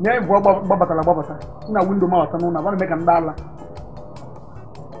 Yeah, Babata. Now, window mouth, and I want to make a dollar.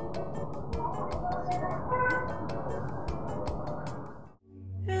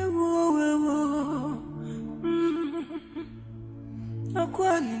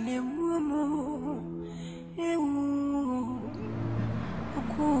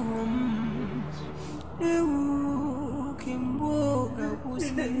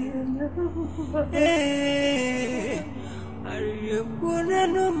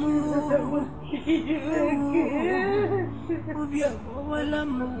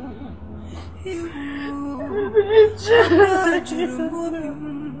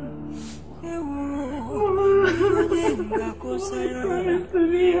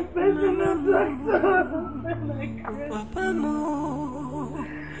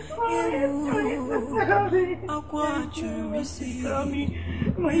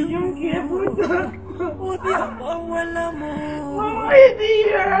 My young Mama,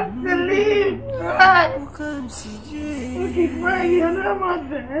 you have to leave. Okay, fine, you're not my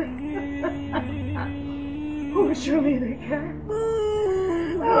bed. Oh, show me the car.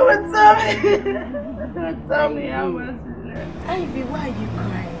 Oh, tell me how much. Ivy, why are you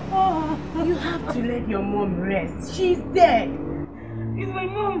crying? You have to let your mom rest. She's dead. Is my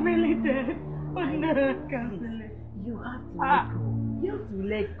mom really dead? Oh no, I can't believe. You have to let go. You have to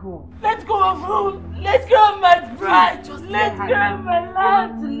let go. Let go of who? Let go of my bride. Let go of my love. You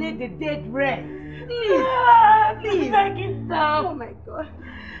have to let the dead rest. Please. Please. Make it down. Oh my God.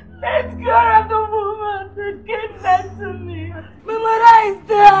 Let go of the woman that came back to me. My mother is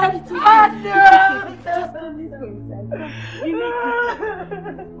dead. Just come, let's go inside. You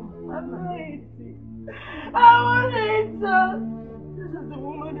need to. I want it. This is the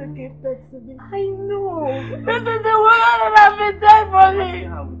woman that came back to me. I know. This is the woman that has been there for me. I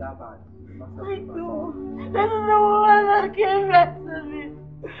know. This is the woman that came back to me.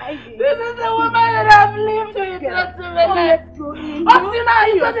 This is the woman that I've lived with up to my life. Up to now,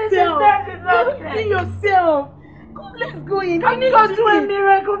 you see yourself. Come, let's go in. Can you go do a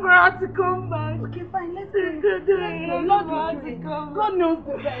miracle for her to come back? Okay, fine. Let's go. God knows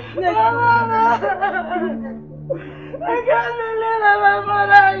the best. I can't believe that my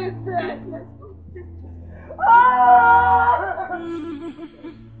mother is dead.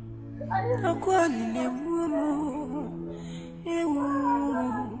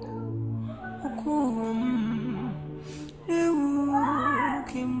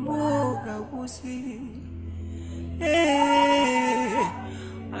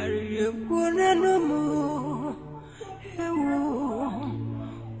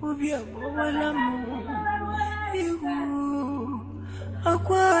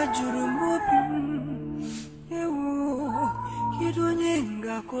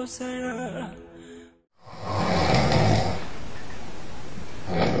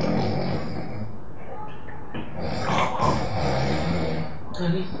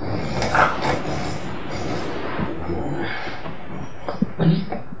 Honey? Honey?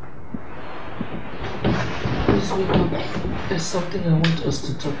 Please wake up. There's something I want us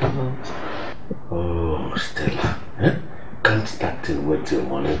to talk about. Oh, Stella. Can't that thing wait till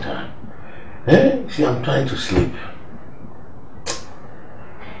morning time? See, I'm trying to sleep.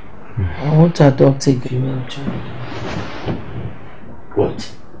 I want to adopt a female child.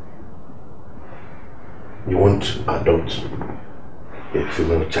 What? You want to adopt a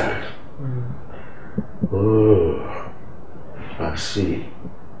female child? Oh, I see.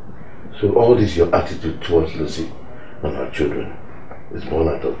 So all this your attitude towards Lucy and her children is born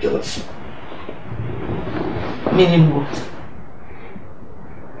out of jealousy. Meaning what?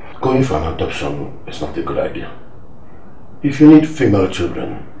 Going for an adoption is not a good idea. If you need female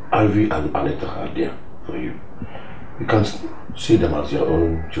children, Ivy and Anita are there for you. You can't see them as your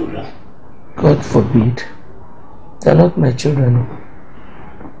own children. God forbid. They're not my children.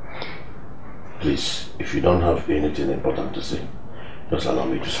 Please, if you don't have anything important to say, just allow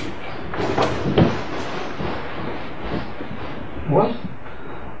me to sleep. What?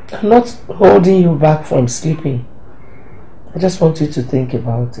 I'm not holding you back from sleeping. I just want you to think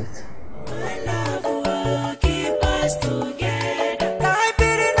about it.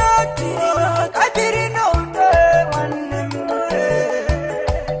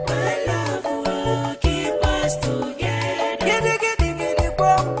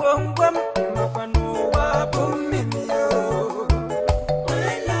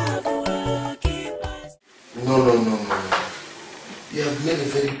 You have made a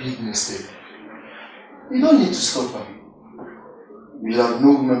very big mistake. You don't need to stop her. You have no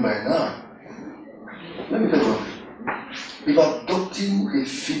woman by now. Let me tell you, if adopting a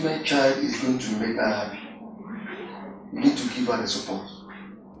female child is going to make her happy, you need to give her the support.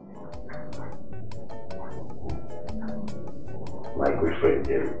 My good friend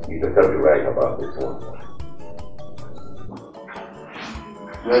Jerry, you can tell me right about this one.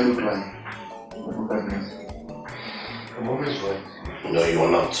 Do I look like a protagonist? I'm always right. No, you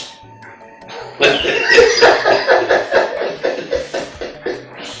are not.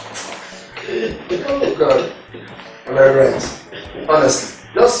 Oh God. Very right. Honestly,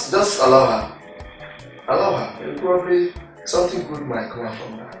 just allow her. Allow her. Probably something good might come out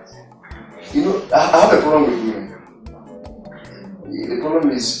from that. You know, I have a problem with women. The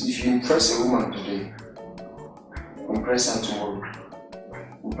problem is if you impress a woman today, impress her tomorrow,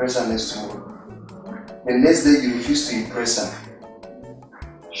 impress her next tomorrow. The next day you refuse to impress her.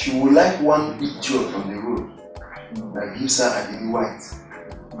 She will like one idiot on the road that gives her a daily white,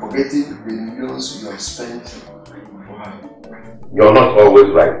 forgetting the millions you have spent for her. You're not always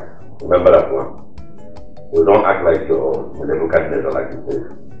right. Remember that one. You don't act like you're a little calculator like you say.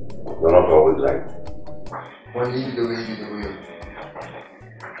 You're not always right. One day you do it.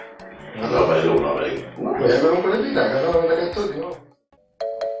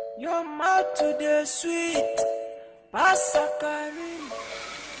 Your mouth today sweet, Pasakarin.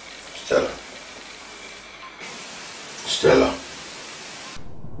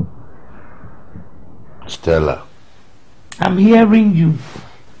 Stella. I'm hearing you.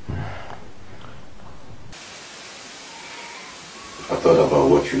 I thought about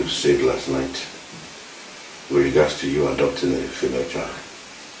what you said last night with regards to you adopting a female child.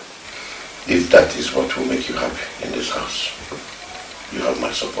 If that is what will make you happy in this house, you have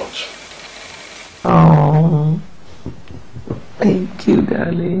my support. Oh, thank you,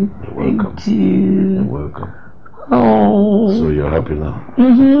 darling. You're welcome. Thank you. You're welcome. Oh. So you're happy now?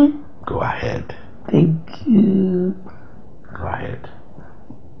 Mm-hmm. Go ahead. Thank you. Go ahead.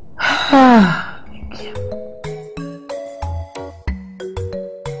 Thank you.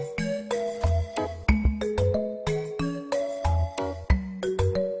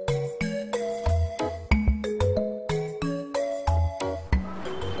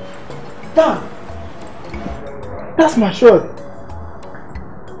 Dad, that's my shirt.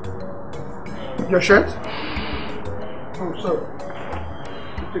 Your shirt? Oh, sorry.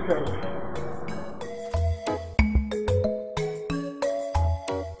 Take care of it.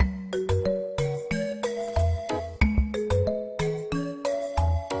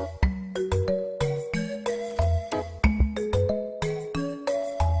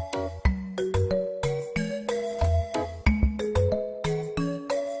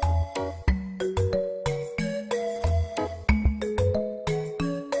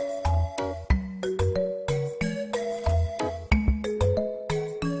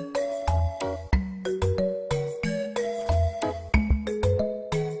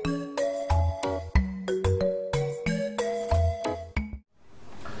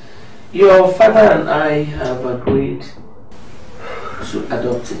 Your father and I have agreed to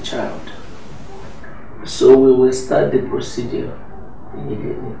adopt a child. So we will start the procedure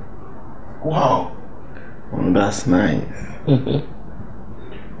immediately. Wow. Oh, that's nice.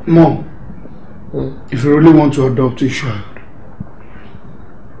 Mom, if you really want to adopt a child,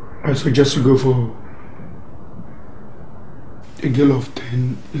 I suggest you go for a girl of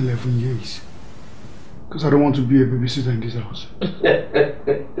 10, 11 years. Because I don't want to be a babysitter in this house.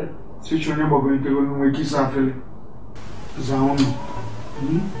 Going to make it something.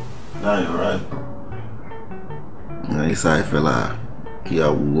 Now you're right. Nice, I fella.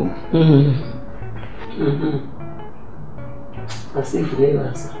 Here, As if they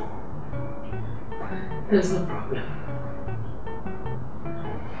answer. There's no problem.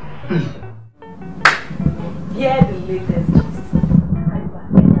 Hear the latest gist. Iva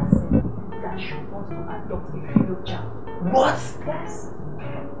said that she wants to adopt a female child. What? Yes.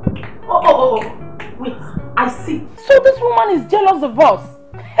 Oh, wait, I see. So this woman is jealous of us.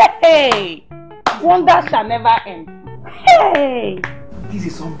 Hey, wonder shall never end. Hey, this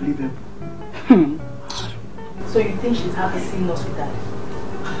is unbelievable. So you think she's happy seeing us with that?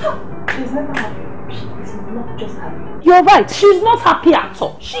 She's never happy. She is not just happy. You're right. She's not happy at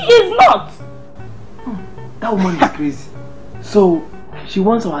all. She is not. That woman is crazy. So she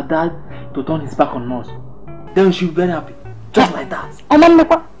wants our dad to turn his back on us. Then she'll be very happy. Just like that.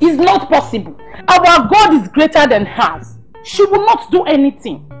 It's not possible. Our God is greater than hers. She will not do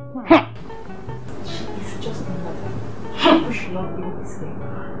anything. She is just another. We should not think this way.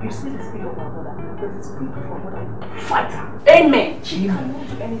 You see the spirit of our mother. The spirit of our mother. Fight her. Amen. She cannot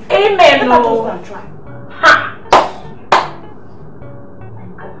do anything. Amen. Let her just go and try. Ha!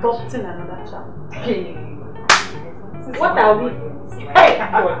 adopting another child. Hey. What are we? Hey!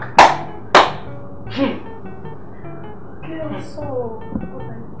 Okay, so...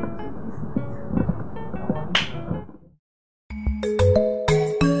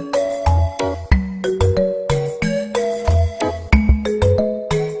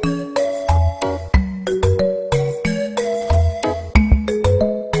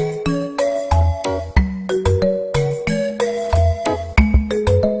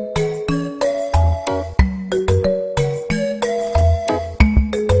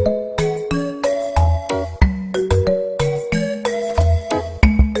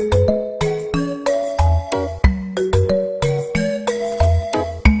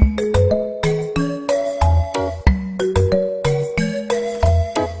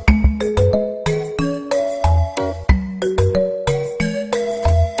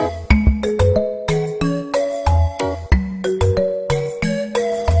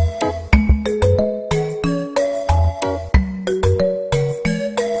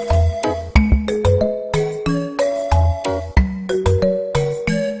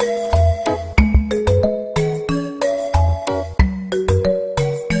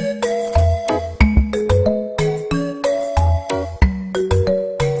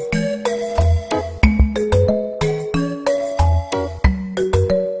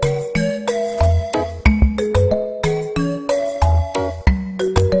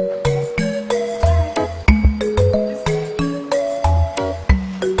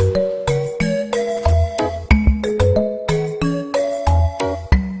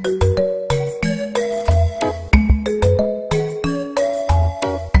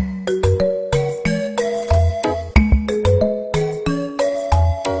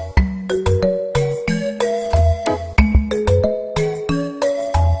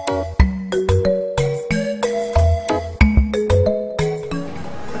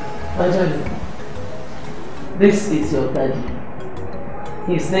 This is your daddy.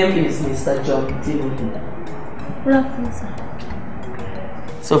 His name is Mr. John Timothy. Welcome, sir.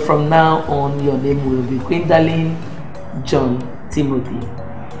 So from now on, your name will be Gwendolyn John Timothy.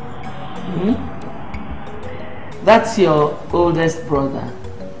 That's your oldest brother,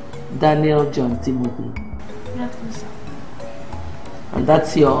 Daniel John Timothy. Welcome, sir. And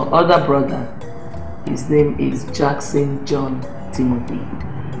that's your other brother. His name is Jackson John Timothy.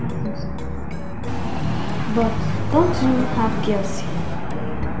 But don't you have girls here?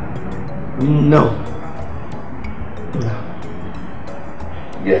 No.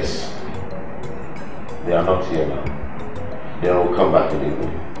 Yes. They are not here now. They will come back in the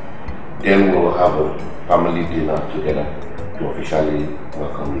evening. Then we will have a family dinner together to officially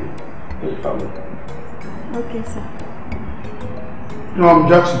welcome you to the family. Okay, sir.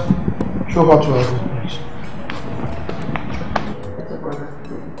 Jackson, show her to her room, please.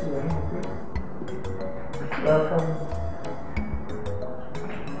 Welcome.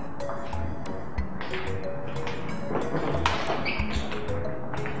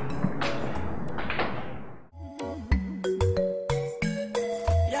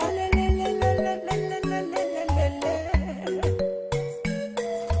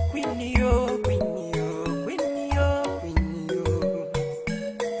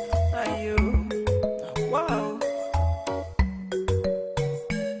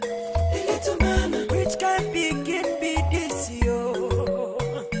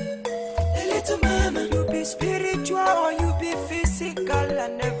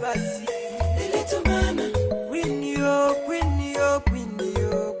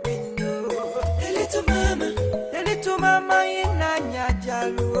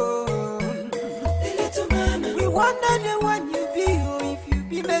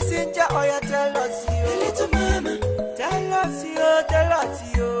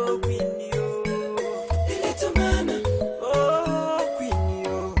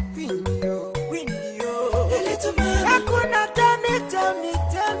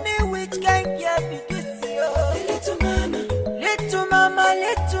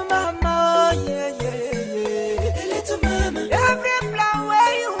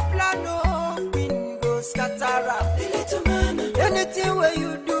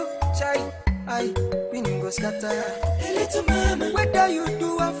 Whether you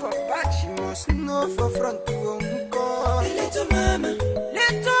do one for back, she must know for front to uncle. Little mama,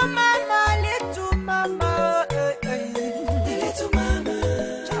 little mama, little mama, little mama.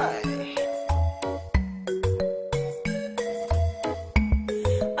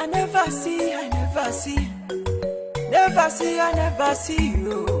 I never see, I never see, never see, I never see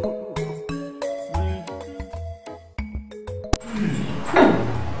you.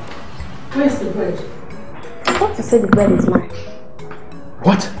 Where's the bread? I thought you said the bread is mine.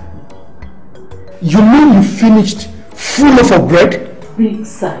 What? You mean you finished full loaf of bread? Big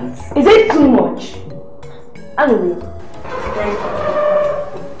size. Is it too much? Anyway.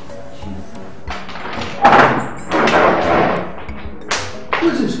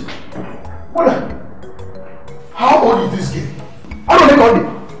 What is this? What? How old is this girl? How old is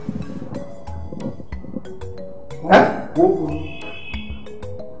this? Huh?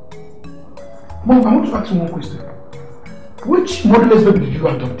 Mom, I want to ask you one question. Which motherless baby did you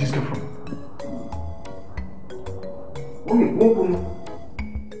adopt this girl from?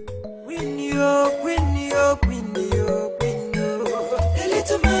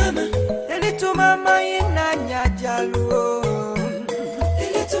 The little mama in Nanya Jalu. The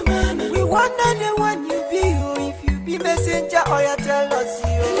little mama, we wonder the one you be, if you be messenger or you tell us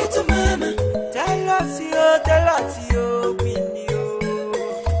you. The little mama, tell us you, Queen you.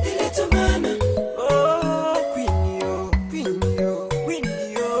 The little mama, oh Queen you.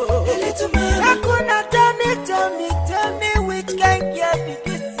 The little mama, I could not tell me which can get me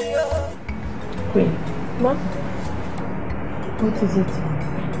this year. Queen, Ma? What is it?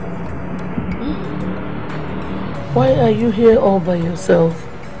 Why are you here all by yourself?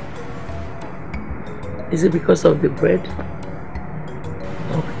 Is it because of the bread?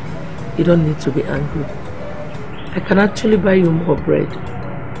 Okay, you don't need to be angry. I can actually buy you more bread.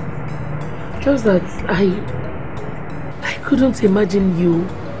 Just that I couldn't imagine you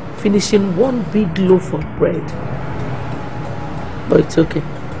finishing one big loaf of bread. But it's okay.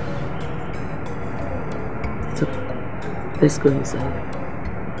 It's okay. Let's go inside.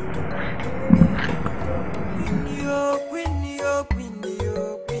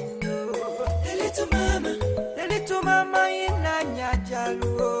 The little mama in Nanya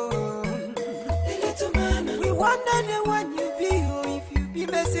Jalu. The little mama, we wonder the one you be, if you be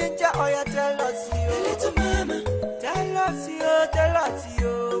messenger or you tell us you. The little mama, tell us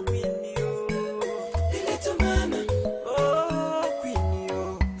you, Queen you. The little mama, oh Queen you.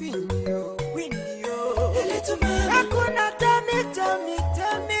 The little mama, I could not tell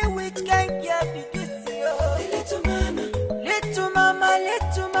me which can get me this year. The little mama.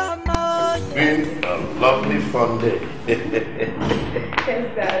 Been a lovely fun day.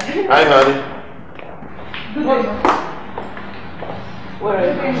 Yes, Dad. Hi, honey. Good day, Ma. Where are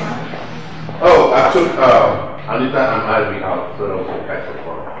you? Oh, I took Anita and Ivy out so that we can catch up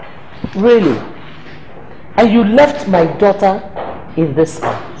for her. Really? And you left my daughter in this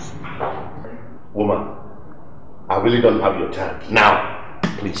house? Woman, I really don't have your time. Now,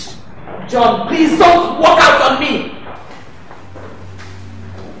 please. John, please don't walk out on me!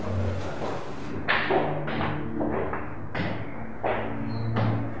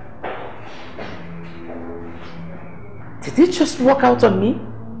 Did he just walk out on me?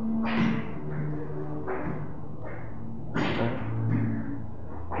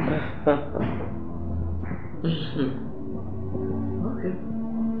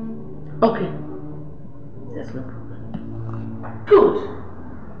 Okay. That's no problem. Good.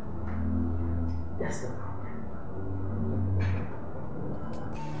 That's no problem.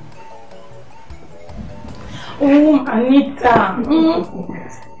 Oh, Anita.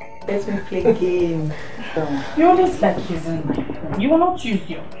 Let me play a game. You always like using my phone. You will not use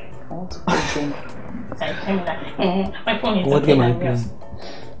your phone. I want to play a game. My phone is what game are you playing?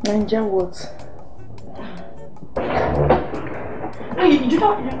 Ninja what? Hey, you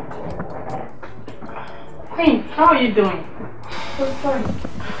don't. Hey, how are you doing? I'm fine.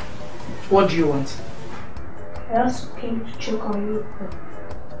 What do you want? I just came to check on you.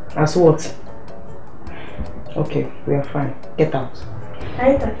 As what? Okay, we are fine. Get out.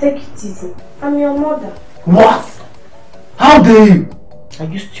 Anita, take it easy. I'm your mother. What? How dare you? Are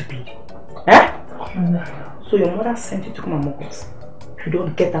you stupid? Eh? So your mother sent you to come and mock us. If you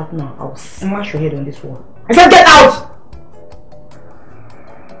don't get out now, I'll smash your head on this wall. I said get out!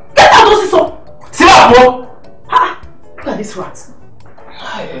 Get out, Osiso! Sit up, bro! Ha! Look at this rat.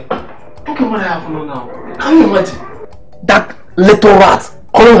 Look at what I have now. Can you imagine? That little rat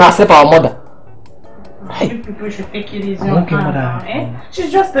calling herself our mother. You people should take it easy I'm on not your her mother. now, eh?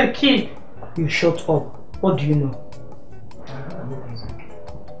 She's just a kid. You shut up. What do you know?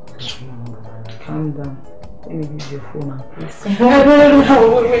 Calm down. Let me use your phone now, please. No,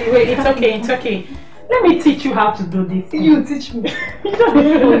 wait. It's okay. Let me teach you how to do this. You teach me. You don't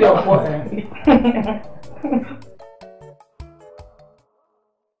even know your mother.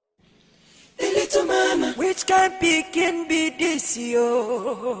 The little mama, which can begin be this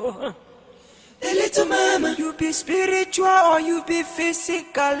yo? The little mama, you be spiritual or you be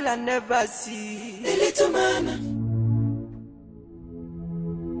physical, I never see. The little mama.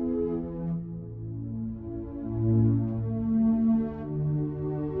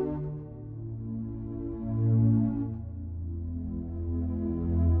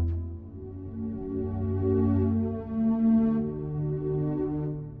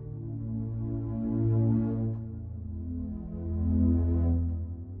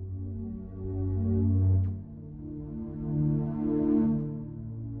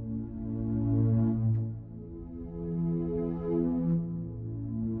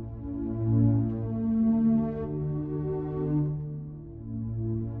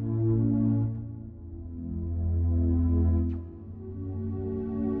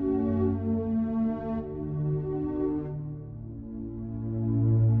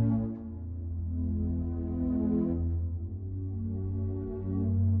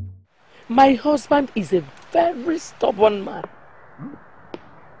 My husband is a very stubborn man.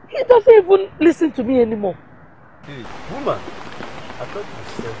 He doesn't even listen to me anymore. Hey, woman, I thought you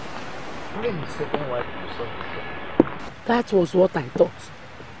said even his second wife was something. That was what I thought.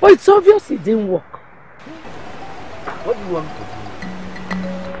 But it's obvious it didn't work. What do you want to do?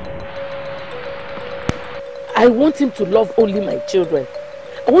 I want him to love only my children.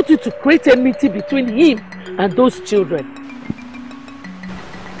 I want you to create enmity between him and those children.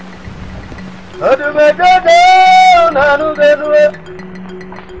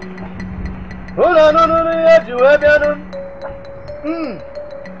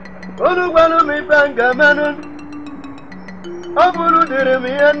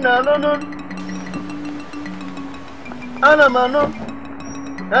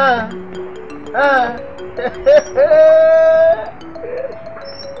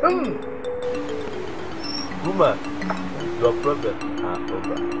 Woman, your problems are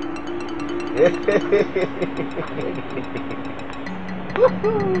over.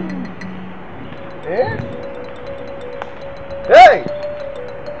 Hey!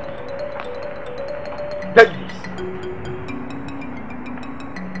 Take this.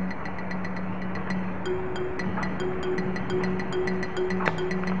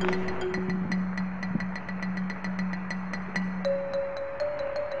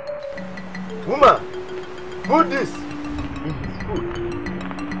 Woman, put this in his food,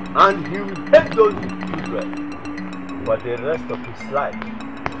 and he will take those children for the rest of his life.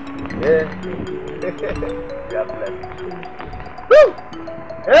 Yeah, you are blessed. Woo!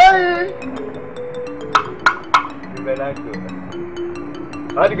 Hey! You better go.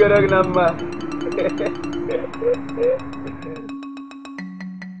 Hadi go, Namma.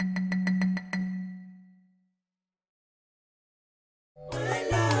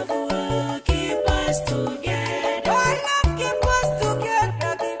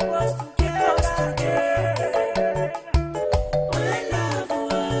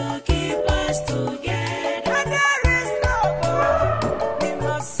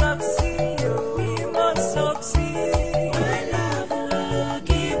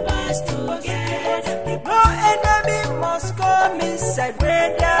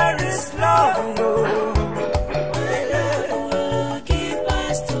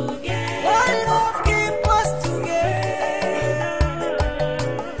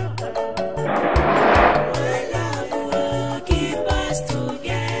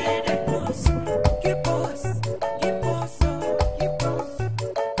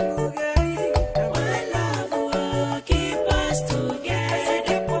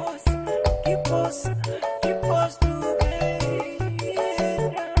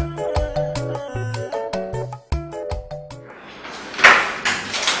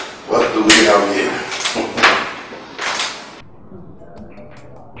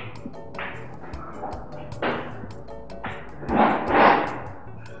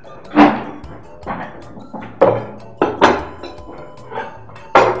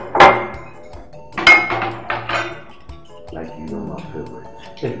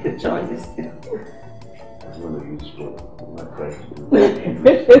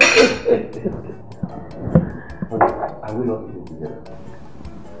 Are we not eating together?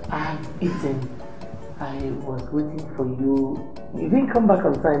 I have eaten. I was waiting for you. You didn't come back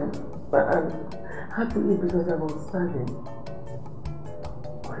on time. But I had to eat because I was starving.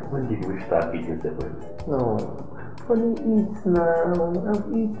 When did we start eating separately? No. Funny, eat now. I've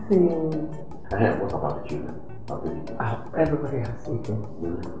eaten. What about the children? Everybody has eaten.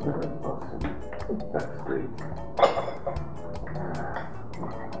 Really? Awesome. That's great.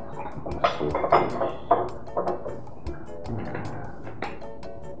 I'm so pleased.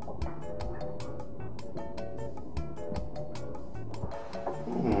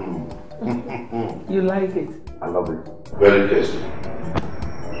 You like it? I love it. Very tasty.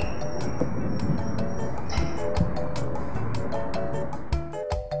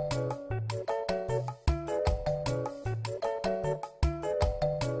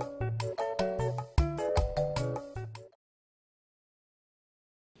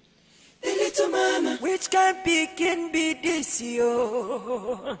 The little mama, which can begin be this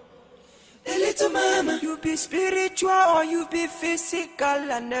yo? The little mama, you be spiritual or you be physical,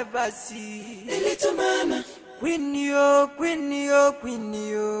 I never see. The little mama, queen yo, queen yo, queen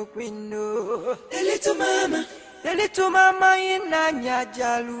yo, queen yo. The little mama in Anya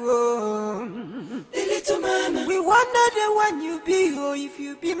Jalu. The little mama, we wonder the one you be, oh, if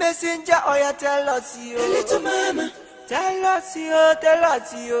you be messenger or you tell us yo. The little mama, tell us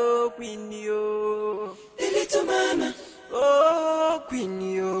yo, queen yo. The little mama. Oh,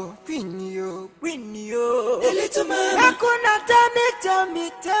 Queenie, oh, Queenie, oh, Queenie, oh. A little mama.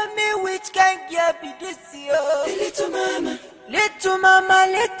 Tell me which kind girl be this, yo. A little mama. Little mama,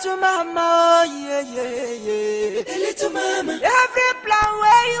 oh, yeah. A little mama. Every plan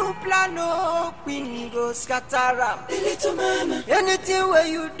where you plan, oh, Queenie go scatter am. A little mama. Anything where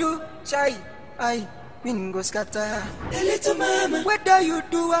you do, chai, I. Queen go scatter. A little mama. Whether you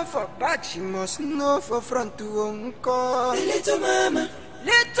do one for back, she must know for front to uncle. A little mama.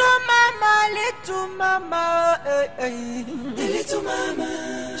 Little mama, eh. A little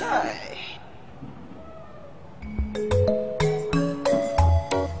mama. Chai.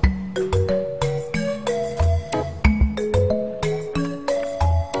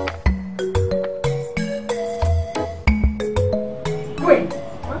 Wait.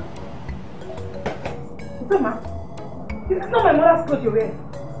 Mama, this is not my mother's clothes you're wearing.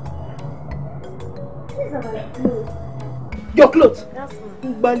 These are my clothes. Your clothes? That's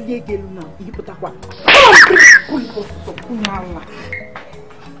mine. You put that one.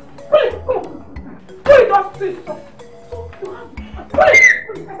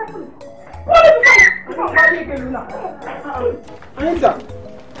 Anita,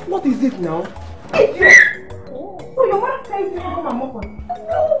 what is it now? Idiot! So your mother tells you to come and mock us?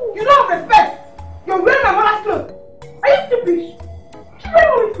 You don't have respect! You're wearing my mother's clothes! Are you stupid? She's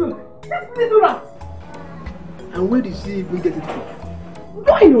wearing all these clothes! This little rat! And where did she even get it from?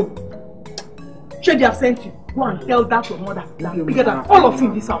 Do I know? Should they have sent you? Go and tell that your mother that bigger than all of you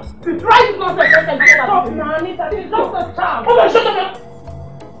in this house. You try to not say stop now, Anita. It's just a child. Oh, shut up!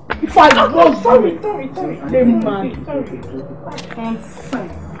 If I was sorry.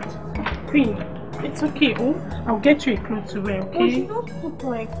 Queen, it's okay, oh? I'll get you a clothes to wear, okay? Oh, she don't put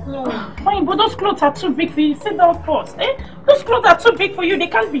my clothes. Fine, but those clothes are too big for you. Sit down first, eh? Those clothes are too big for you. They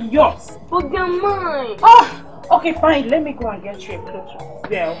can't be yours. But they're mine. Oh, okay, fine. Let me go and get you a clothes to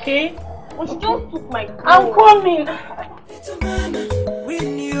wear, okay? Oh, she just took my clothes. I'm coming.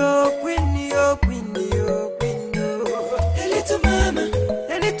 Queenie, oh, Queenie, oh, Queenie, oh, Queenie, oh. A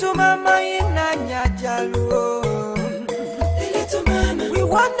little mama in Anya Jalu. A little mama. We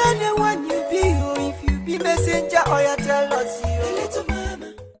wonder the one you be, oh, if you be messenger or you tell us, you. A little mama.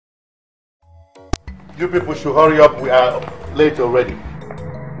 You people should hurry up. We are late already.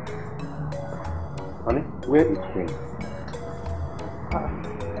 Honey, where is Queen?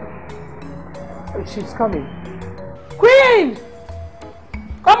 She's coming. Queen!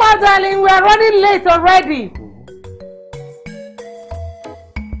 Come on, darling. We are running late already.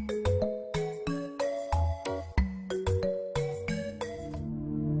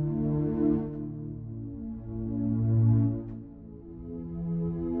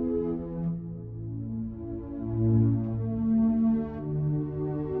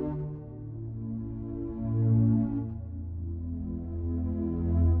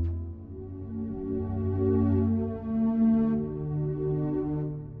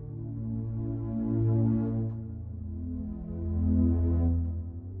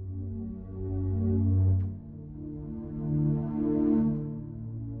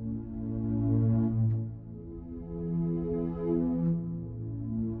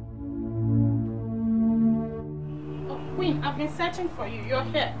 I've been searching for you. You're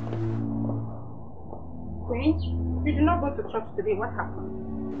here. Queen? You did not go to church today. What happened?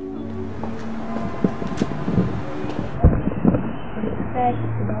 Said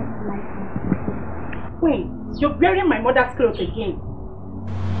you don't like me. Queen, you're wearing my mother's clothes again.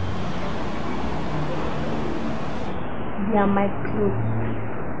 They are my clothes.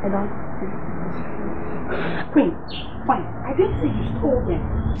 I don't steal. Queen, fine. I didn't say you stole them.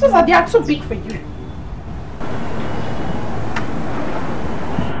 Just that they are too big for you.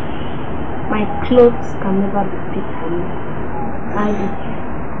 My clothes can never be big for me. I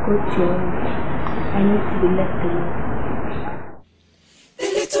go to your room. I need to be left alone. A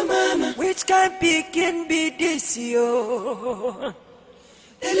little mama, which kind picking be this, yo?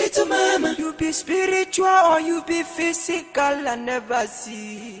 A little mama, you be spiritual or you be physical, I never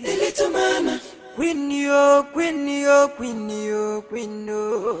see. A little mama, Queenie, oh, Queenie, oh, Queenie, oh, Queenie,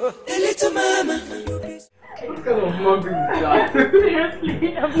 oh. A little mama, you be... What kind of human being is that?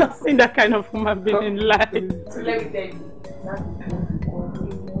 Seriously, I've not seen that kind of human being in life. So let me tell you, that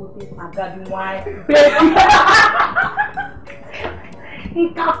is my daddy wife.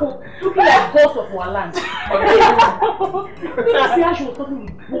 Looking like ghosts of our land. See how she was talking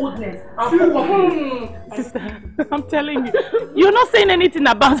with boldness and confidence. Sister, I'm telling you, you're not saying anything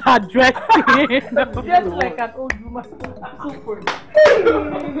about her dressing. Just like an old woman. Super.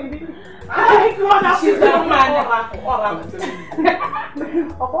 She's a man.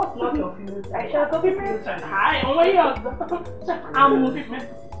 Of course, not your feelings. I shall go be friends. Hi, oh my God. I'm moving.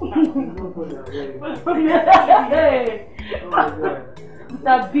 Hey.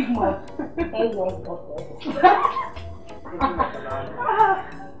 That big mouth.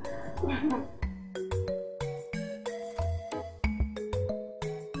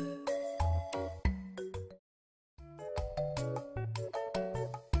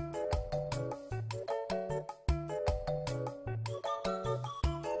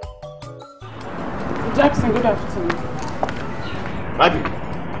 Jackson, good afternoon. Maggie,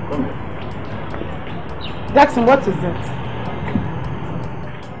 come here. Jackson, what is that?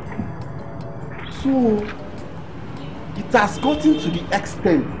 So, it has gotten to the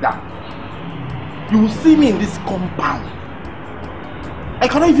extent that you will see me in this compound. I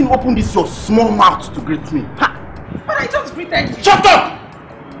cannot even open this your small mouth to greet me. Ha! But I just greeted you. Shut up!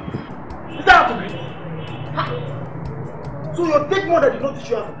 Is that how to greet? Ha! So your take more than you don't teach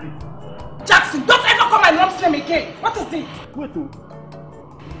you how to greet. Jackson, don't ever call my mom's name again. What is it? Wait, oh.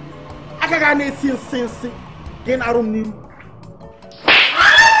 I can't see Gain Arum Nim.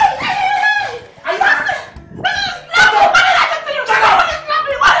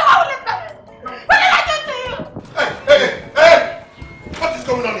 What is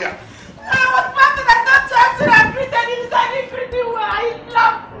going on here? I was planting and not Jackson. I greeted him. I didn't greet him well. He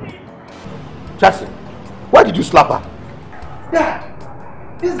slapped me. Jackson, why did you slap her? Dad,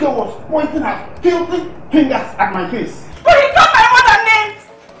 this girl was pointing her filthy fingers at my face. But he called my mother names.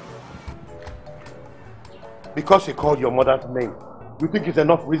 Because she called your mother's name, you think it's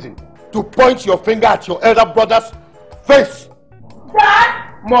enough reason to point your finger at your elder brother's face?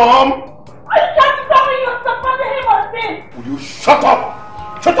 Dad? Mom? Are you trying to tell me you're supporting him on this? Will you shut up?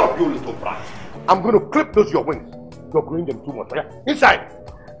 Shut up, you little brat. I'm going to clip those your wings. You're growing them too much. Yeah? Inside.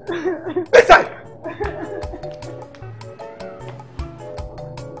 Inside.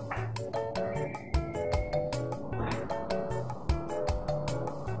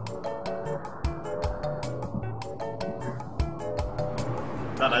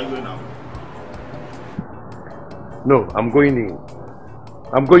 Dad, are you going now? No, I'm going in.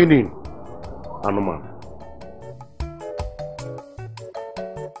 I'm going in. Anuman.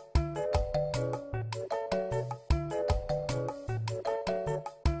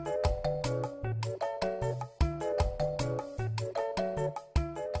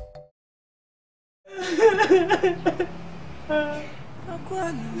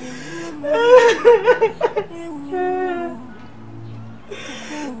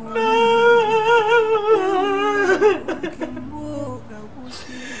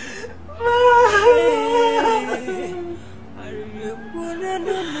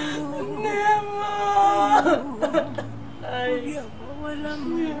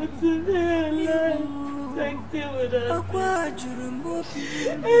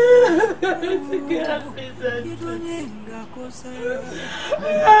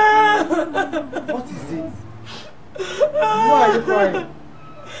 What is it? Why are you crying?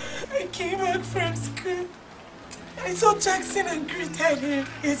 I came back from school. I saw Jackson and greeted him.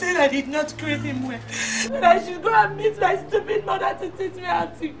 He said I did not greet him well. And I should go and meet my stupid mother to teach me how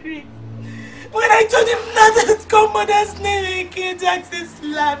to greet. When I told him not to call mother's name again, Jackson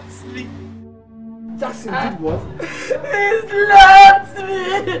slapped me. Jackson did what? He slapped me.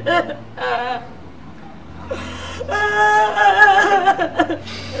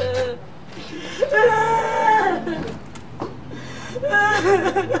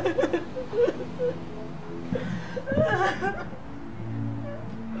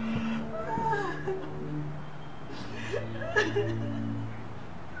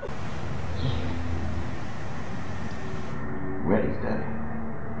 Where is Daddy?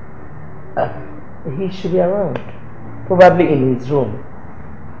 He should be around. Probably in his room.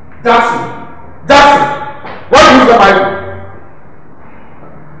 Jackson! Jackson! Why do you slap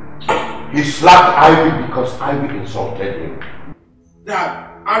Ivy? He slapped Ivy because Ivy insulted him. Dad,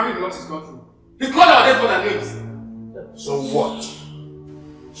 Ivy lost his country. He called our dead mother names. So what?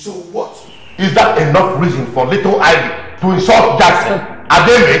 So what? Is that enough reason for little Ivy to insult Jackson? Are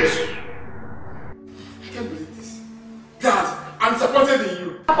they mates? I can't believe this. Dad, I'm disappointed in you.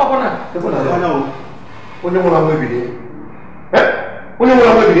 That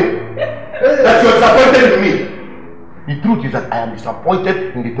you're disappointed in me. The truth is that I am disappointed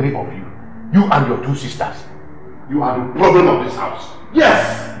in the three of you. You and your two sisters. You are the problem of this house.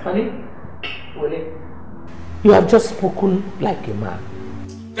 Yes! Honey? Wole. You have just spoken like a man.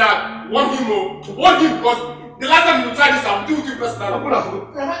 Dad, warn him, warn him, because the last time you tried this, I'll do it with you personally.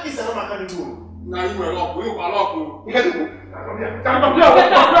 Now you were locked, you were locked. You can do it.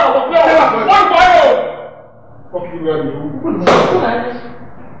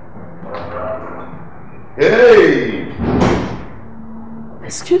 Hey!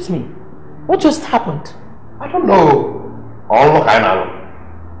 Excuse me, what just happened? I don't know. All kind of.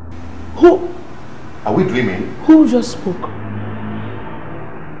 Who? Are we dreaming? Who just spoke?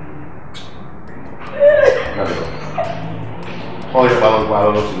 Oh, yeah, I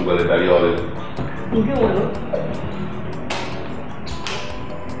don't know that you're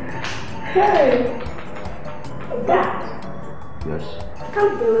Hey! Dad! Yes. I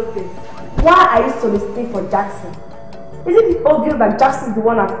can't believe this. Why are you soliciting for Jackson? Isn't it obvious that Jackson is the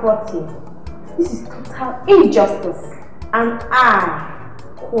one at fault here? This is total injustice. And I,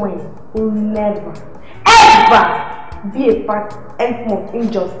 Queen, will never, ever be a part of any form of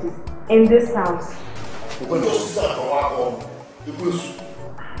injustice in this house.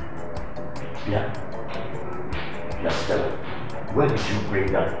 Yeah. Yes, tell me. Where did you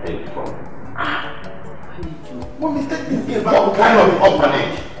bring that thing from? Mommy, take this girl back. What kind of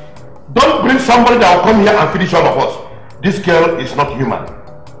orphanage? Don't bring somebody that will come here and finish all of us. This girl is not human.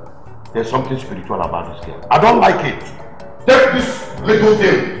 There's something spiritual about this girl. I don't like it. Take this little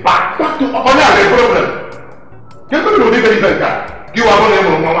thing back. Back to problem. Can you do this very guy? You are going to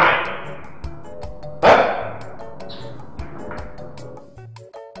have mind. Huh?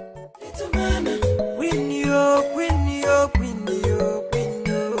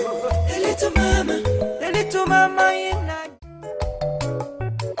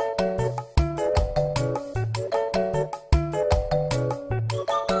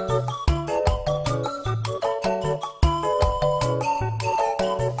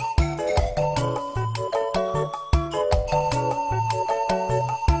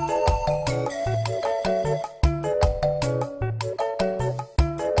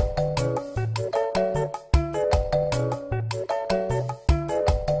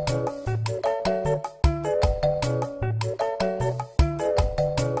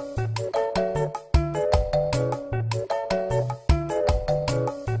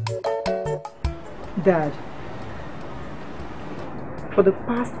 Dad, for the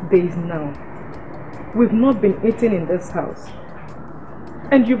past days now, we've not been eating in this house.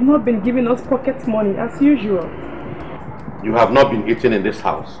 And you've not been giving us pocket money as usual. You have not been eating in this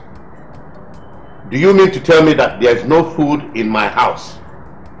house. Do you mean to tell me that there is no food in my house?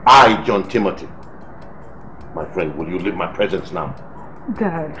 I, John Timothy. My friend, will you leave my presence now?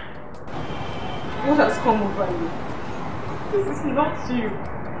 Dad, what has come over you? This is not you.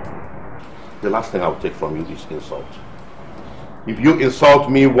 The last thing I will take from you is insult. If you insult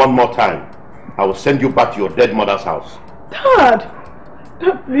me one more time, I will send you back to your dead mother's house. Dad!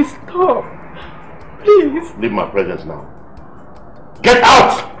 Dad, please stop. Please. Leave my presence now. Get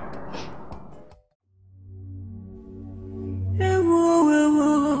out!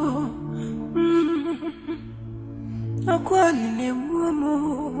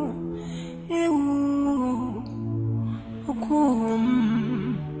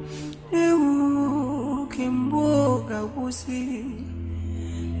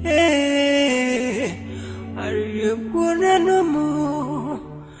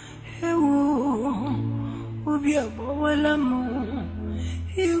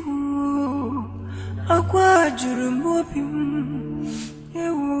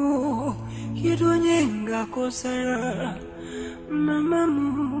 Mama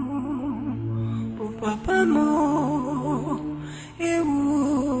mo, papa mo,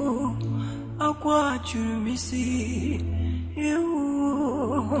 ewo, akwa churumisi,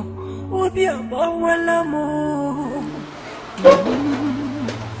 ewo, obi abawala mo.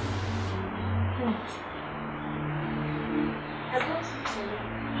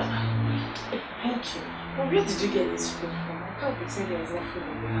 Thank you. But where did you get this food from? I thought you said there was no food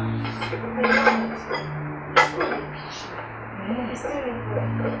in the house.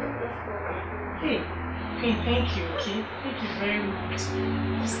 Hey, thank you, okay? Thank you very much.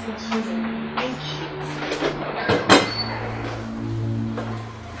 Thank you.